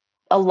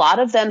lot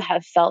of them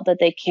have felt that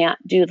they can't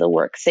do the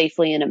work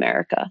safely in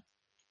America.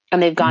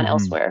 And they've gone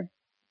elsewhere,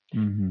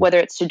 whether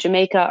it's to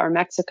Jamaica or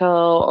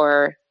Mexico,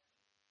 or,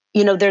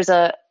 there's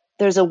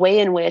a way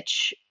in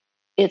which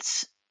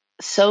it's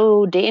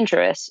so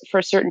dangerous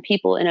for certain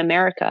people in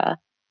America,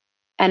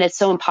 and it's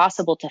so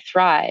impossible to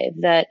thrive,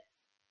 that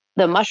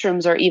the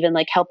mushrooms are even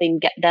like helping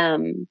get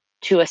them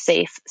to a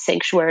safe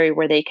sanctuary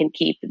where they can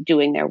keep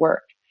doing their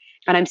work.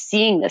 And I'm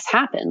seeing this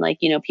happen. Like,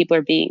 people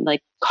are being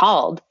like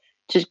called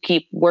to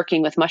keep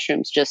working with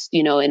mushrooms just,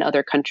 in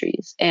other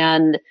countries.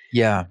 And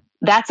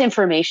that's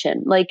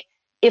information. Like,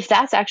 if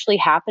that's actually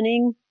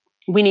happening,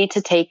 we need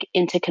to take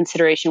into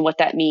consideration what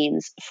that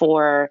means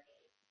for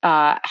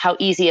how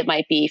easy it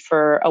might be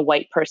for a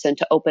white person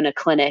to open a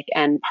clinic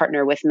and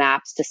partner with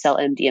MAPS to sell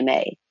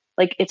MDMA.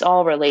 Like, it's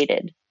all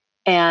related.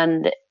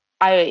 And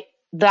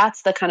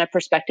that's the kind of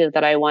perspective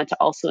that I want to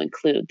also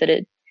include,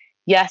 that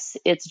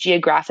it's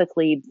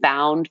geographically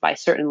bound by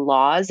certain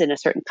laws in a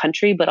certain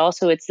country, but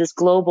also it's this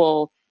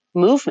global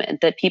movement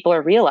that people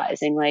are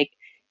realizing, like,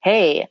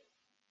 hey,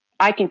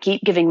 I can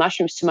keep giving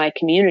mushrooms to my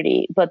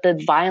community, but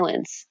the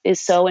violence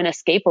is so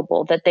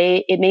inescapable that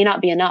it may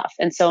not be enough.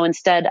 And so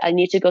instead, I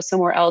need to go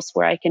somewhere else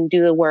where I can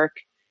do the work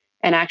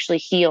and actually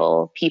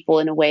heal people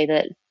in a way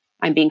that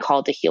I'm being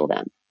called to heal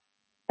them.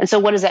 And so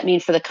what does that mean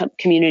for the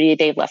community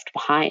they've left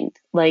behind?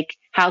 Like,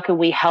 how can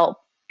we help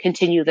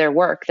continue their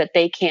work that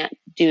they can't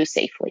do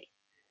safely?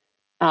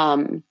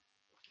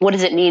 What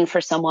does it mean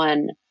for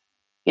someone,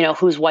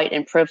 who's white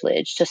and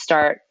privileged to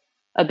start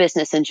a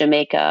business in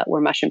Jamaica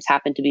where mushrooms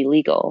happen to be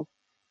legal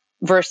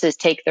versus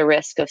take the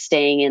risk of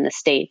staying in the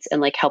States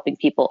and like helping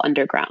people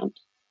underground?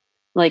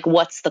 Like,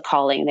 what's the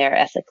calling there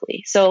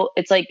ethically? So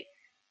it's like,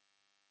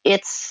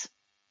 it's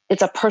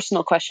a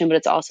personal question, but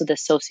it's also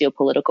this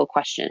socio-political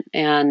question.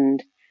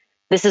 And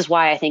this is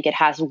why I think it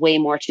has way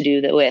more to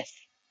do with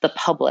the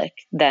public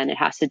than it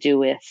has to do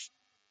with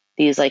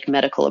these like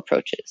medical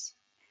approaches.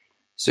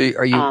 So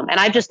are you, and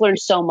I've just learned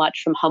so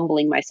much from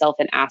humbling myself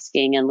and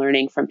asking and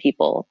learning from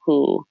people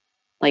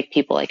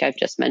like I've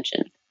just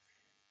mentioned.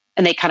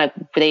 And they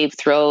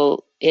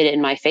throw it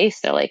in my face.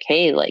 They're like,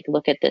 hey, like,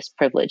 look at this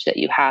privilege that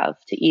you have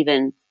to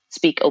even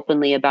speak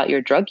openly about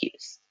your drug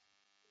use.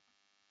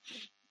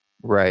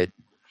 Right.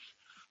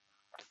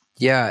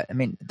 Yeah. I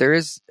mean, there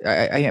is,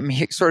 I'm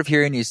sort of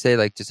hearing you say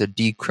like just a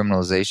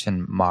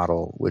decriminalization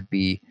model would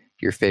be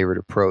your favorite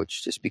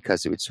approach just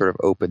because it would sort of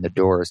open the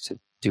doors to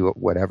do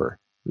whatever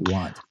we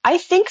want. I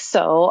think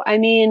so. I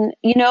mean,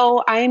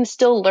 I'm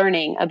still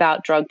learning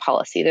about drug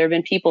policy. There have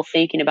been people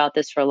thinking about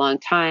this for a long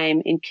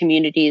time in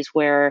communities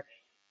where,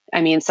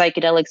 I mean,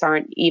 psychedelics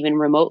aren't even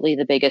remotely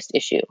the biggest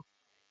issue.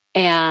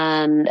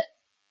 And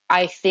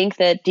I think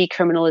that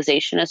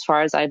decriminalization, as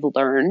far as I've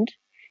learned,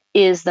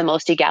 is the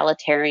most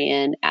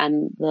egalitarian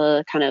and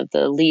the kind of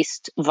the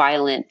least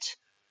violent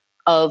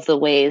of the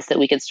ways that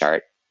we can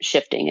start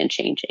shifting and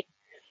changing.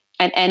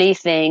 And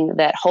anything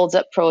that holds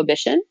up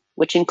prohibition,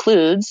 which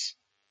includes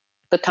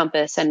the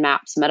Compass and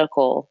MAPS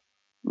medical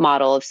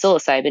model of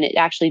psilocybin, it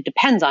actually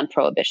depends on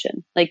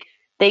prohibition. Like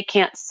they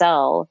can't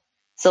sell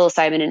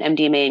psilocybin and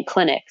MDMA in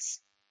clinics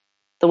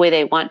the way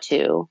they want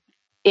to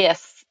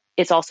if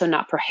it's also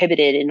not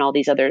prohibited in all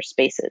these other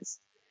spaces.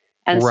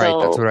 And Right.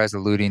 That's so, what I was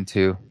alluding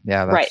to.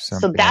 Yeah. right. That's So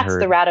something I that's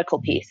the heard. radical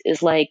piece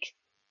is like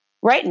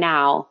right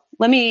now,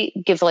 let me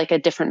give like a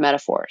different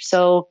metaphor.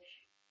 So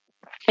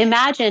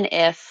imagine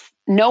if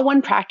no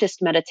one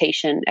practiced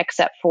meditation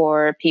except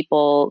for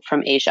people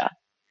from Asia.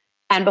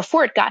 And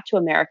before it got to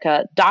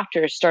America,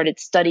 doctors started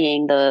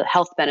studying the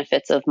health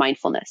benefits of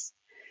mindfulness.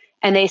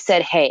 And they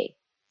said, hey,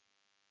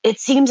 it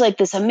seems like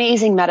this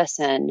amazing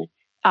medicine.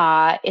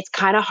 It's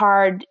kind of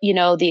hard,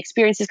 the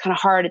experience is kind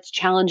of hard, it's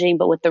challenging,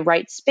 but with the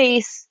right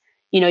space,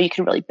 you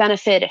can really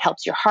benefit. It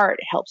helps your heart,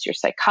 it helps your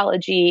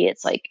psychology.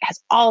 It's like, it has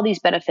all these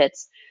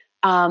benefits.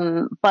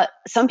 But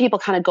some people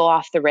kind of go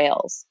off the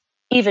rails,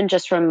 even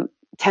just from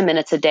 10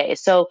 minutes a day.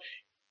 So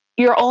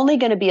you're only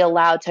going to be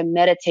allowed to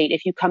meditate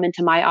if you come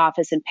into my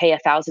office and pay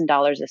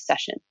 $1,000 a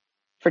session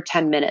for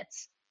 10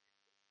 minutes.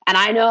 And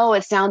I know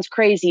it sounds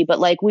crazy, but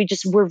like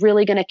we're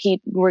really going to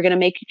we're going to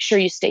make sure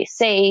you stay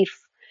safe.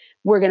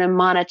 We're going to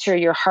monitor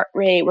your heart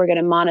rate. We're going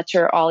to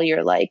monitor all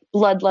your like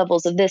blood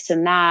levels of this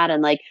and that.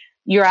 And like,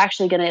 you're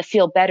actually going to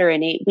feel better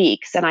in 8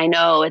 weeks. And I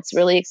know it's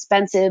really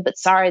expensive, but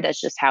sorry, that's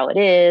just how it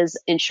is.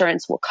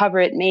 Insurance will cover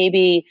it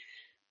maybe,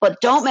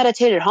 but don't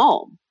meditate at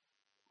home.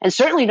 And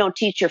certainly don't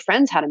teach your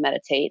friends how to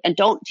meditate and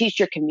don't teach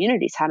your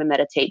communities how to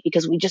meditate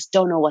because we just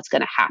don't know what's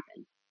going to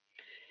happen.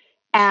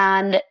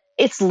 And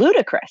it's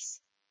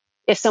ludicrous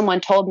if someone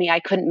told me I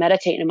couldn't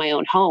meditate in my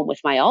own home with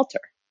my altar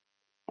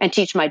and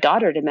teach my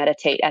daughter to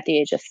meditate at the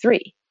age of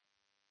 3,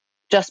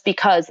 just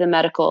because the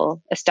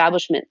medical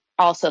establishment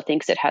also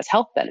thinks it has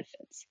health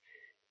benefits.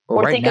 Well,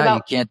 Or right think now you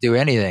about, can't do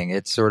anything.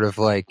 It's sort of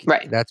like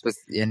right. that's what,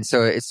 and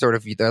so it's sort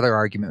of the other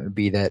argument would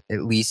be that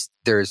at least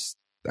there's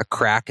a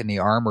crack in the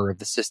armor of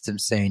the system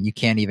saying you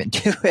can't even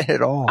do it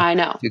at all. I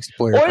know. To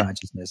explore your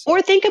consciousness.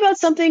 Or think about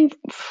something,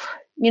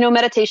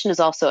 meditation is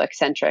also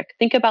eccentric.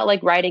 Think about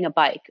like riding a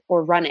bike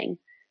or running.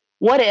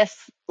 What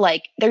if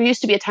like there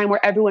used to be a time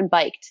where everyone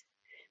biked,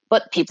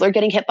 but people are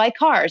getting hit by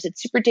cars.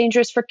 It's super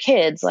dangerous for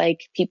kids.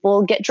 Like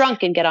people get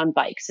drunk and get on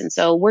bikes. And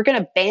so we're going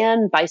to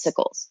ban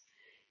bicycles.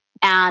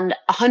 And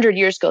 100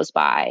 years goes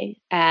by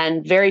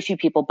and very few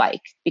people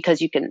bike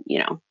because you can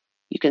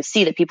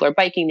see that people are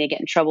biking, they get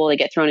in trouble, they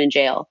get thrown in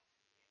jail.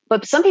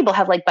 But some people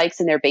have like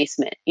bikes in their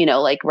basement,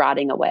 like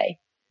rotting away.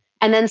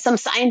 And then some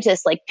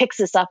scientist like picks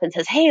this up and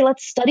says, hey,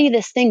 let's study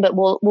this thing, but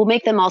we'll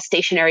make them all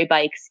stationary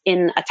bikes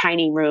in a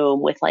tiny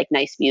room with like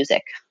nice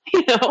music,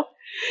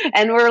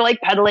 and we're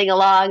like pedaling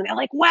along. They're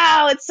like,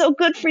 wow, it's so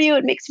good for you.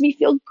 It makes me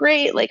feel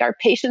great. Like our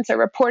patients are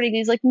reporting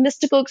these like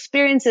mystical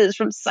experiences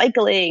from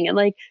cycling and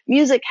like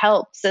music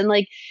helps. And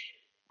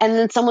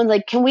then someone's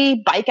like, can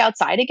we bike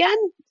outside again?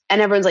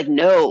 And everyone's like,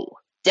 no,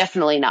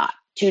 definitely not.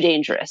 Too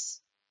dangerous.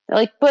 They're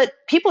like, but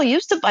people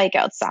used to bike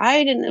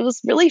outside and it was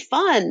really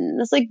fun.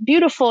 It's like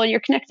beautiful and you're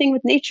connecting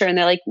with nature. And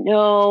they're like,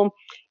 no,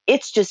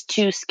 it's just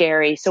too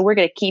scary. So we're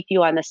going to keep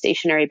you on the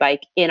stationary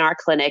bike in our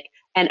clinic.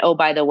 And oh,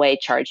 by the way,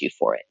 charge you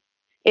for it.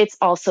 It's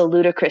also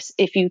ludicrous.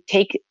 If you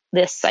take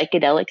this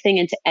psychedelic thing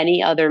into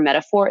any other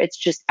metaphor, it's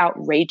just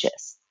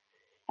outrageous.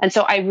 And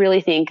so I really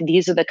think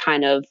these are the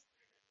kind of,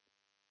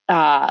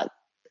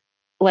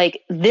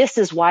 this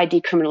is why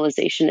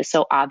decriminalization is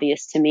so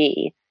obvious to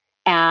me.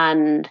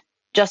 And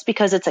just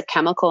because it's a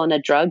chemical and a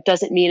drug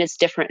doesn't mean it's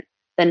different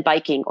than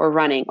biking or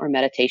running or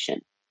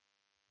meditation.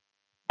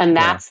 And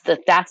that's the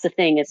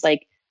thing. It's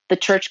like the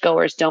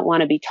churchgoers don't want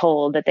to be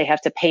told that they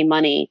have to pay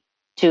money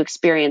to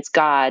experience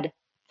God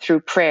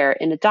through prayer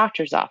in a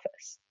doctor's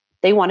office.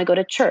 They want to go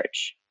to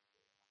church.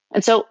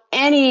 And so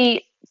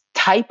any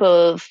type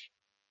of,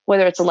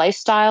 whether it's a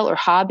lifestyle or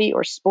hobby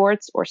or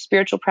sports or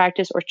spiritual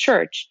practice or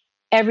church,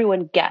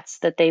 everyone gets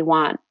that they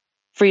want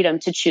freedom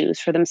to choose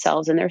for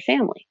themselves and their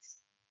families.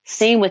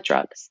 Same with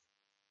drugs.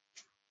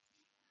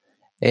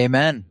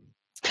 Amen.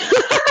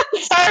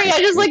 Sorry, I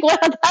just like, wow,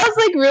 that was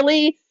like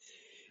really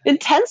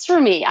intense for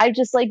me. I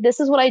just like, this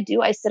is what I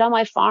do. I sit on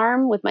my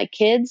farm with my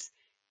kids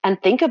and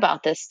think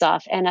about this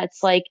stuff. And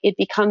it's like, it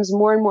becomes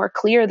more and more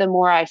clear the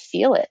more I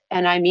feel it.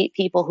 And I meet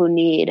people who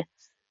they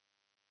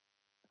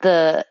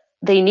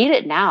need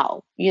it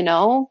now,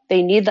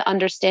 they need the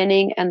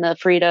understanding and the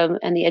freedom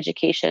and the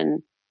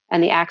education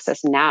and the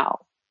access now.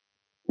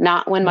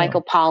 not when Yeah.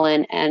 Michael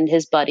Pollan and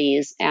his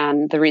buddies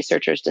and the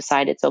researchers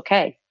decide it's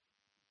okay.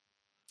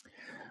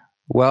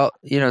 Well,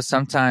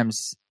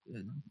 sometimes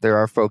there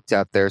are folks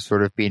out there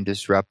sort of being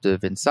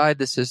disruptive inside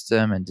the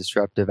system and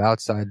disruptive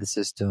outside the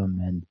system.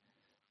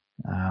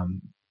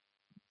 And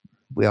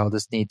we all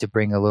just need to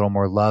bring a little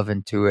more love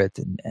into it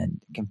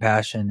and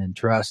compassion and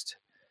trust.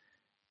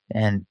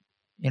 And,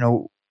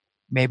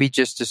 maybe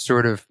just to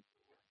sort of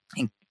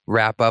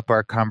wrap up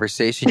our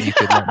conversation, you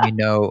could let me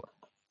know.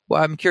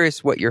 Well, I'm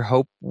curious where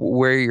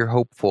you're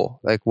hopeful,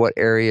 like what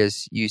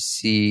areas you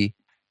see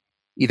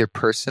either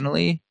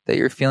personally that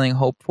you're feeling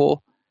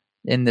hopeful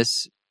in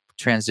this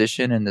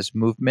transition and this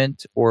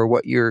movement, or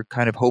what you're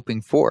kind of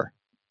hoping for.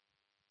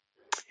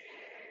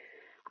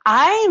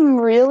 I'm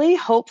really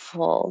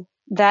hopeful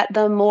that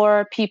the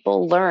more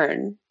people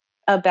learn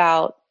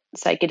about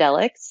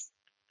psychedelics,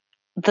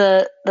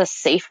 the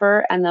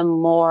safer and the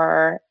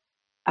more,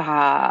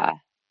 I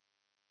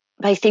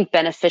think,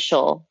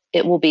 beneficial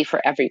it will be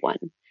for everyone.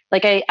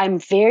 Like I'm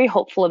very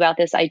hopeful about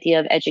this idea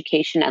of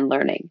education and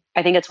learning.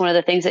 I think it's one of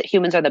the things that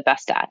humans are the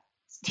best at: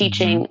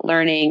 teaching,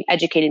 learning,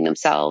 educating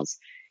themselves.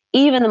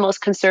 Even the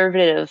most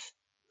conservative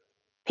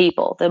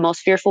people, the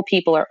most fearful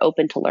people, are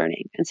open to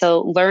learning. And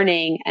so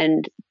learning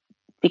and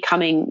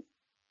becoming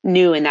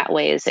new in that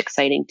way is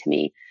exciting to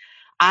me.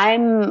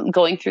 I'm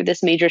going through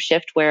this major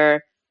shift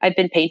where I've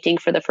been painting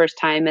for the first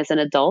time as an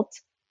adult,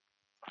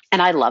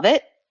 and I love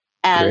it.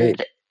 And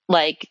Great.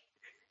 like,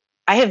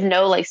 I have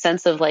no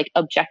sense of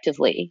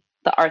objectively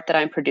the art that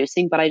I'm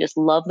producing, but I just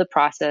love the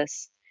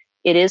process.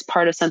 It is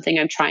part of something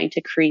I'm trying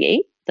to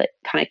create that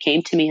kind of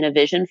came to me in a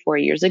vision 4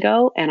 years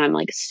ago. And I'm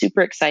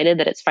super excited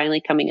that it's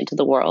finally coming into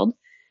the world.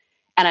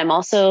 And I'm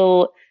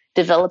also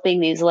developing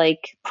these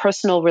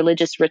personal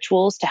religious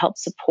rituals to help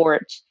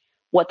support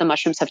what the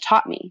mushrooms have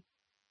taught me.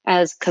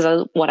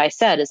 Because what I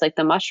said is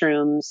the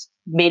mushrooms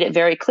made it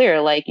very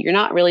clear, you're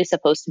not really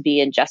supposed to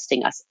be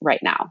ingesting us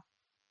right now,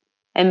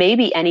 and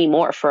maybe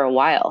anymore for a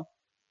while.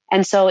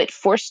 And so it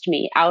forced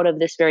me out of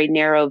this very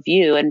narrow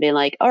view and being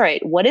all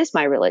right, what is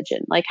my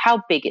religion?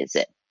 How big is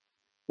it?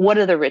 What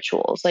are the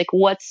rituals?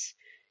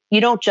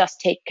 You don't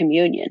just take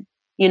communion,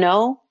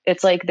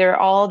 it's there are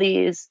all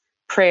these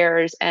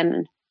prayers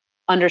and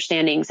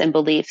understandings and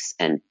beliefs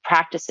and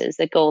practices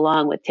that go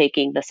along with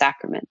taking the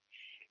sacrament.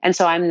 And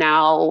so I'm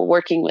now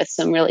working with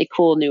some really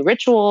cool new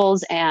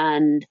rituals,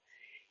 and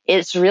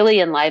it's really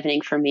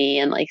enlivening for me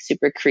and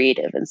super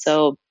creative. And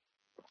so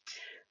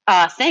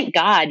thank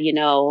God,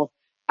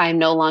 I'm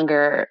no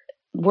longer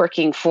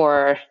working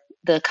for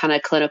the kind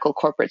of clinical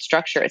corporate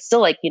structure. It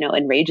still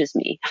enrages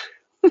me.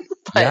 But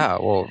yeah,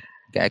 well,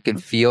 I can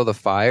feel the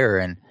fire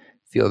and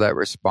feel that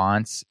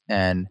response,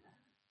 and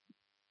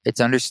it's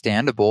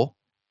understandable.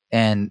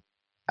 And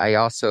I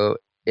also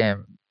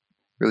am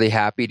really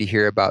happy to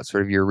hear about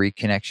sort of your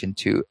reconnection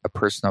to a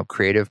personal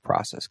creative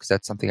process, because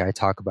that's something I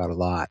talk about a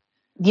lot.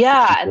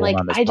 Yeah, and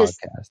on this I just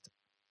podcast.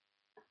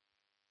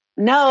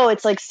 No,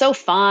 it's so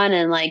fun.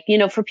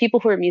 And for people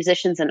who are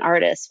musicians and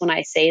artists, when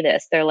I say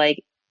this, they're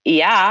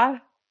yeah.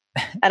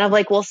 And I'm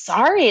well,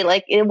 sorry,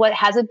 what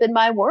hasn't been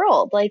my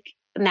world.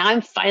 Now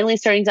I'm finally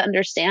starting to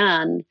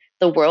understand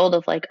the world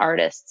of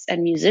artists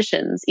and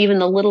musicians, even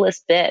the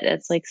littlest bit.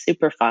 It's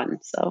super fun.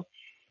 So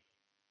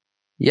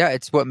yeah,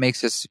 it's what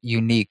makes us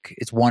unique.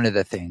 It's one of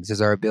the things,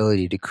 is our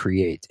ability to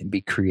create and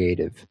be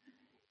creative.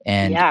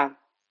 And yeah,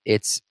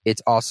 it's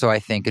also, I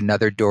think,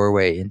 another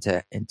doorway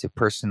into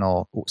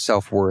personal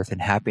self-worth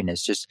and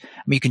happiness.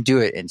 You can do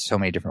it in so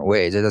many different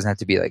ways. It doesn't have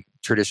to be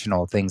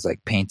traditional things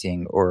like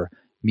painting or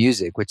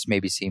music, which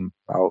maybe seem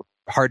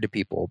hard to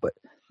people, but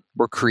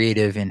we're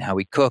creative in how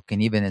we cook,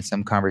 and even in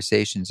some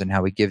conversations and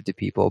how we give to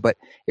people. But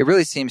it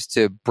really seems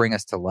to bring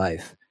us to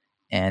life.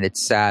 And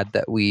it's sad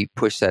that we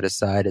push that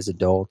aside as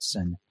adults.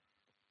 And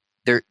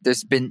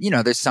there's been,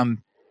 there's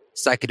some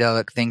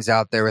psychedelic things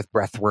out there with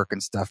breath work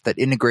and stuff that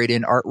integrate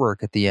in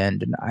artwork at the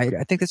end. And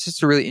I think that's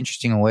just a really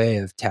interesting way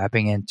of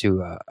tapping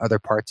into other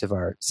parts of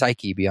our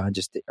psyche beyond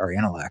just our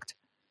intellect.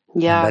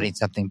 yeah, and letting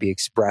something be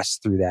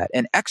expressed through that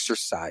and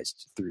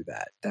exercised through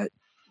that. That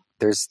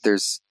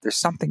there's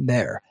something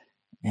there.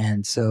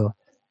 And so,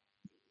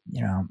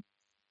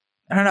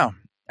 I don't know.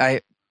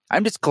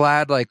 I'm just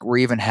glad we're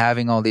even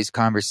having all these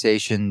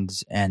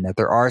conversations, and that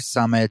there are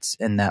summits,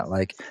 and that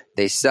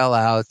they sell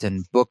out,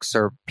 and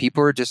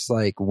people are just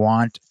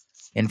want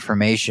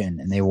information,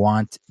 and they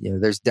want,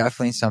 there's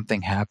definitely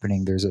something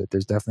happening. There's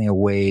definitely a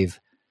wave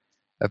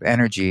of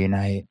energy. And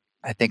I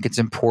think it's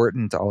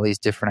important, all these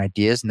different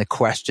ideas and the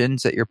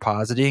questions that you're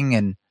positing.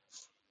 And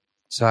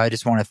so I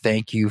just want to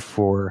thank you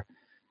for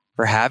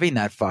having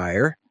that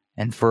fire,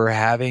 and for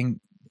having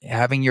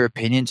your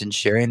opinions and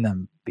sharing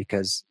them,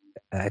 because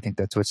I think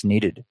that's what's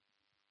needed.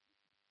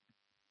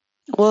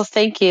 Well,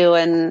 thank you.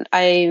 And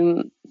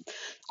I'm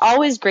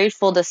always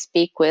grateful to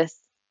speak with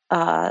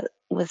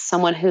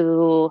someone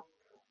who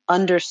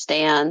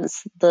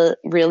understands the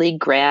really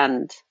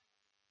grand,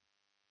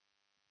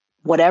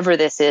 whatever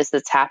this is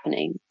that's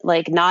happening,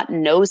 not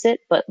knows it,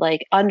 but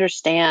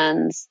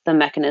understands the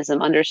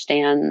mechanism,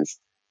 understands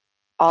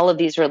all of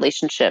these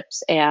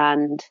relationships,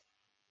 and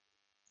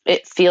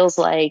it feels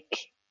like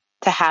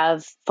to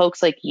have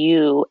folks like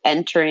you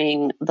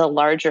entering the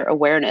larger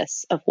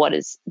awareness of what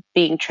is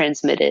being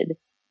transmitted.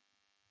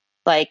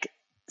 Like,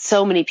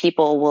 so many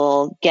people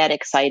will get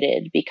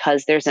excited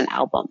because there's an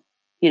album,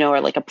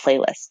 or like a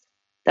playlist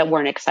that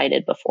weren't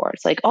excited before.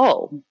 It's like,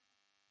 oh,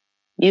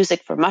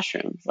 music for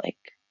mushrooms, like,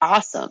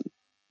 awesome.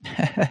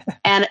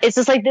 And it's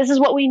just like, this is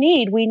what we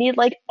need. We need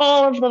like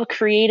all of the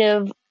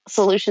creative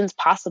solutions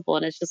possible.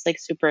 And it's just like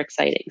super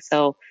exciting.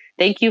 So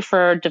thank you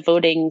for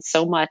devoting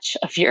so much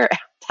of your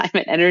time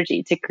and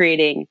energy to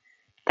creating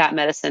that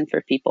medicine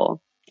for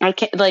people.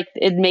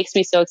 It makes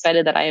me so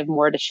excited that I have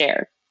more to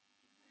share.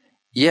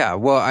 Yeah,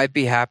 well, I'd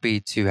be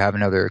happy to have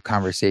another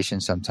conversation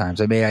sometimes.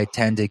 I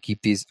tend to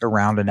keep these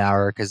around an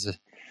hour because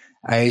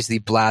I usually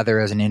blather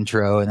as an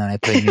intro and then I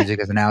play music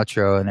as an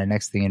outro, and the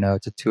next thing you know,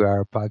 it's a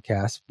 2-hour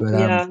podcast.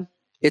 But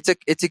it's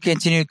a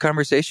continued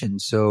conversation.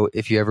 So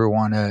if you ever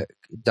want to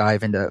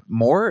dive into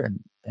more,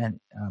 and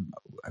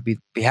I'd be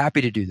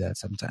happy to do that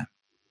sometime.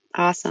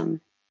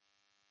 Awesome.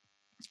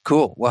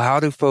 Cool. Well, how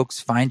do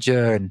folks find you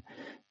and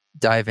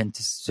dive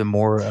into some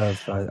more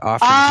of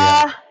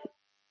offerings?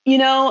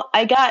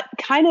 I got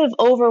kind of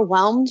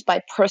overwhelmed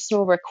by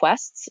personal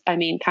requests.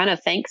 Kind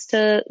of thanks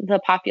to the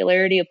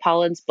popularity of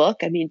Pollen's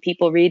book.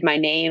 People read my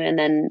name and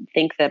then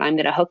think that I'm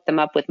going to hook them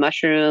up with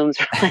mushrooms,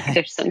 or like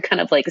there's some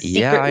kind of like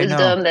secret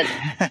wisdom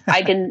that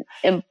I can,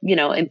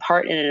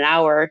 impart in an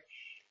hour.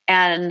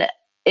 And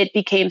it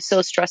became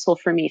so stressful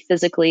for me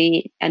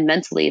physically and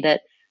mentally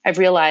that I've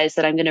realized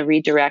that I'm going to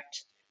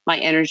redirect my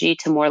energy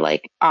to more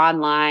like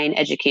online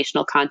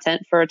educational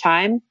content for a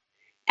time.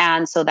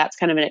 And so that's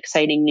kind of an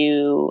exciting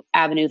new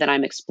avenue that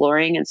I'm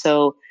exploring. And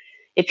so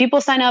if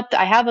people sign up,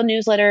 I have a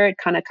newsletter. It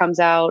kind of comes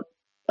out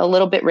a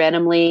little bit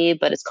randomly,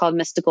 but it's called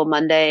Mystical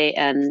Monday.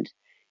 And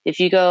if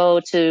you go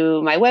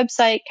to my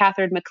website,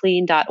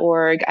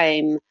 catherinemclean.org,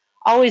 I'm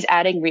always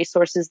adding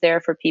resources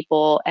there for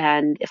people.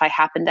 And if I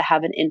happen to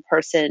have an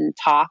in-person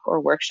talk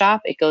or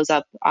workshop, it goes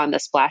up on the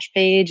splash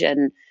page.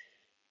 And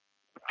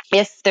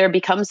if there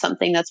becomes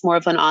something that's more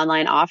of an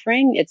online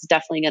offering, it's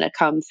definitely going to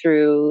come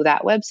through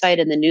that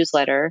website and the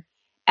newsletter.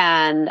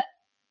 And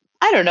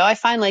I don't know, I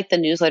find like the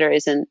newsletter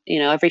isn't,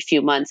 every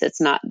few months,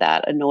 it's not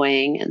that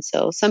annoying. And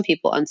so some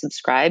people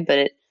unsubscribe,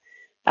 but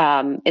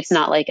it's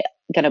not like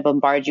going to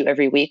bombard you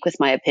every week with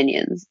my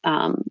opinions.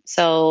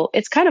 So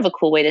it's kind of a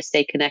cool way to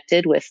stay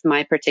connected with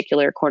my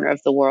particular corner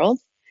of the world.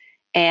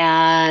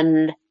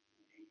 And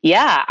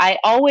yeah, I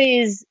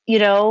always,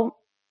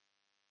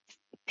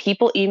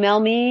 people email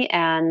me,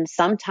 and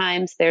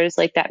sometimes there's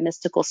like that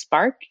mystical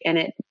spark and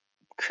it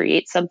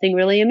creates something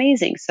really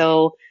amazing.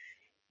 So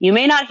you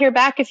may not hear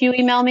back if you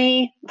email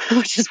me,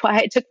 which is why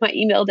I took my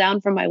email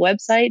down from my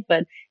website.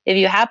 But if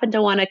you happen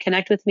to want to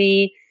connect with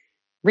me,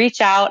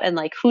 reach out, and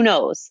like, who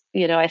knows?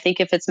 I think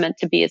if it's meant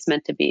to be, it's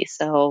meant to be.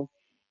 So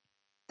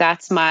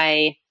that's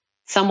my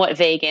somewhat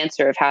vague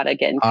answer of how to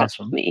get in touch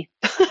with me.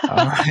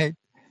 All right.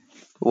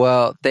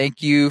 Well,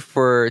 thank you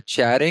for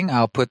chatting.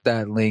 I'll put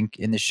that link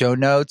in the show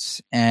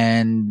notes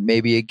and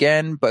maybe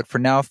again. But for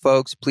now,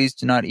 folks, please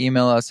do not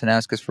email us and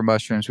ask us for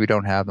mushrooms. We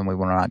don't have them. We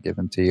will not give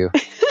them to you.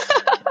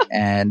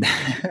 And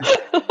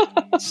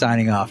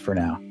signing off for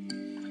now.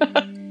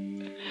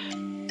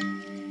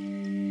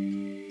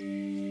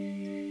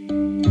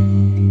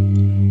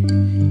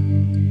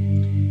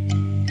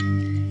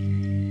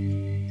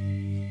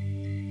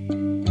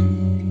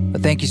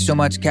 Well, thank you so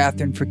much,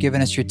 Catherine, for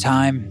giving us your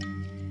time.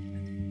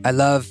 I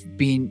love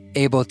being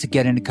able to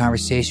get into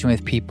conversation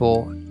with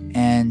people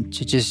and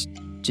to just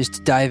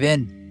dive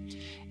in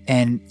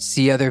and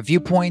see other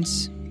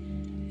viewpoints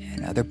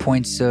and other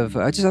points of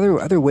just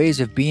other ways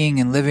of being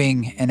and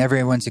living, and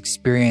everyone's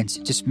experience.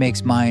 It just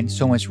makes mine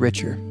so much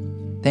richer.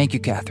 Thank you,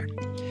 Catherine.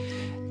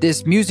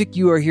 This music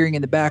you are hearing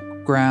in the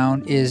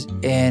background is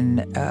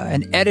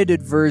an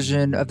edited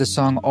version of the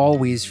song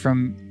Always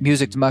from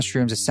Music to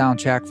Mushrooms, a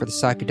soundtrack for the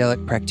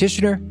psychedelic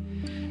practitioner.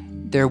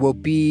 There will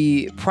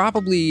be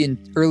probably in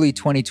early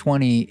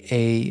 2020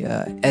 a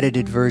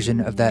edited version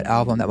of that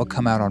album that will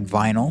come out on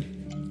vinyl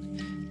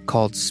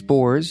called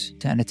Spores,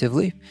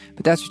 tentatively.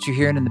 But that's what you're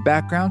hearing in the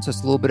background, so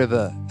it's a little bit of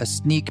a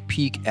sneak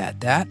peek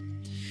at that.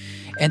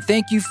 And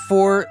thank you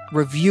for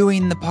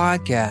reviewing the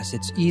podcast.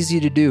 It's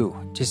easy to do.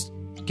 Just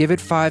give it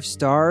 5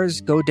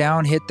 stars. Go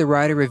down, hit the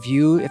write a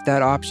review if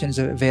that option is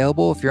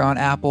available. If you're on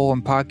Apple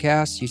and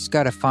podcasts, you just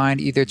got to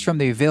find either it's from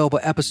the available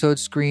episode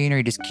screen or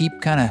you just keep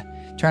kind of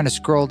trying to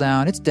scroll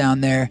down. It's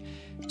down there.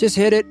 Just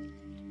hit it.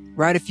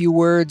 Write a few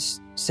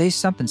words. Say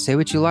something. Say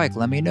what you like.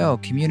 Let me know.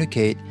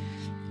 Communicate.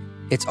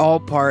 It's all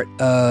part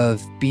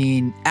of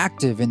being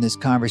active in this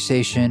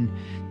conversation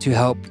to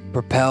help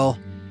propel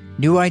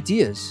new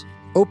ideas,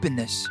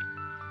 openness,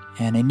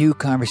 and a new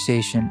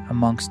conversation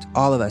amongst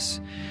all of us.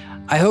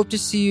 I hope to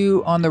see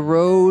you on the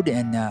road,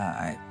 and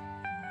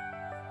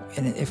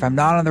if I'm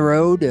not on the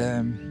road,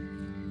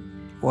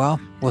 well,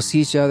 we'll see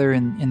each other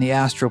in the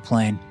astral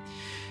plane.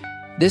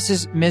 This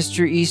is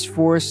Mr. East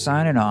Forest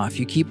signing off.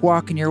 You keep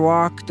walking your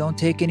walk. Don't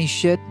take any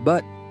shit.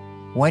 But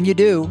when you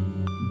do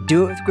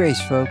it with grace,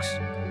 folks.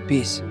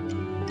 Peace.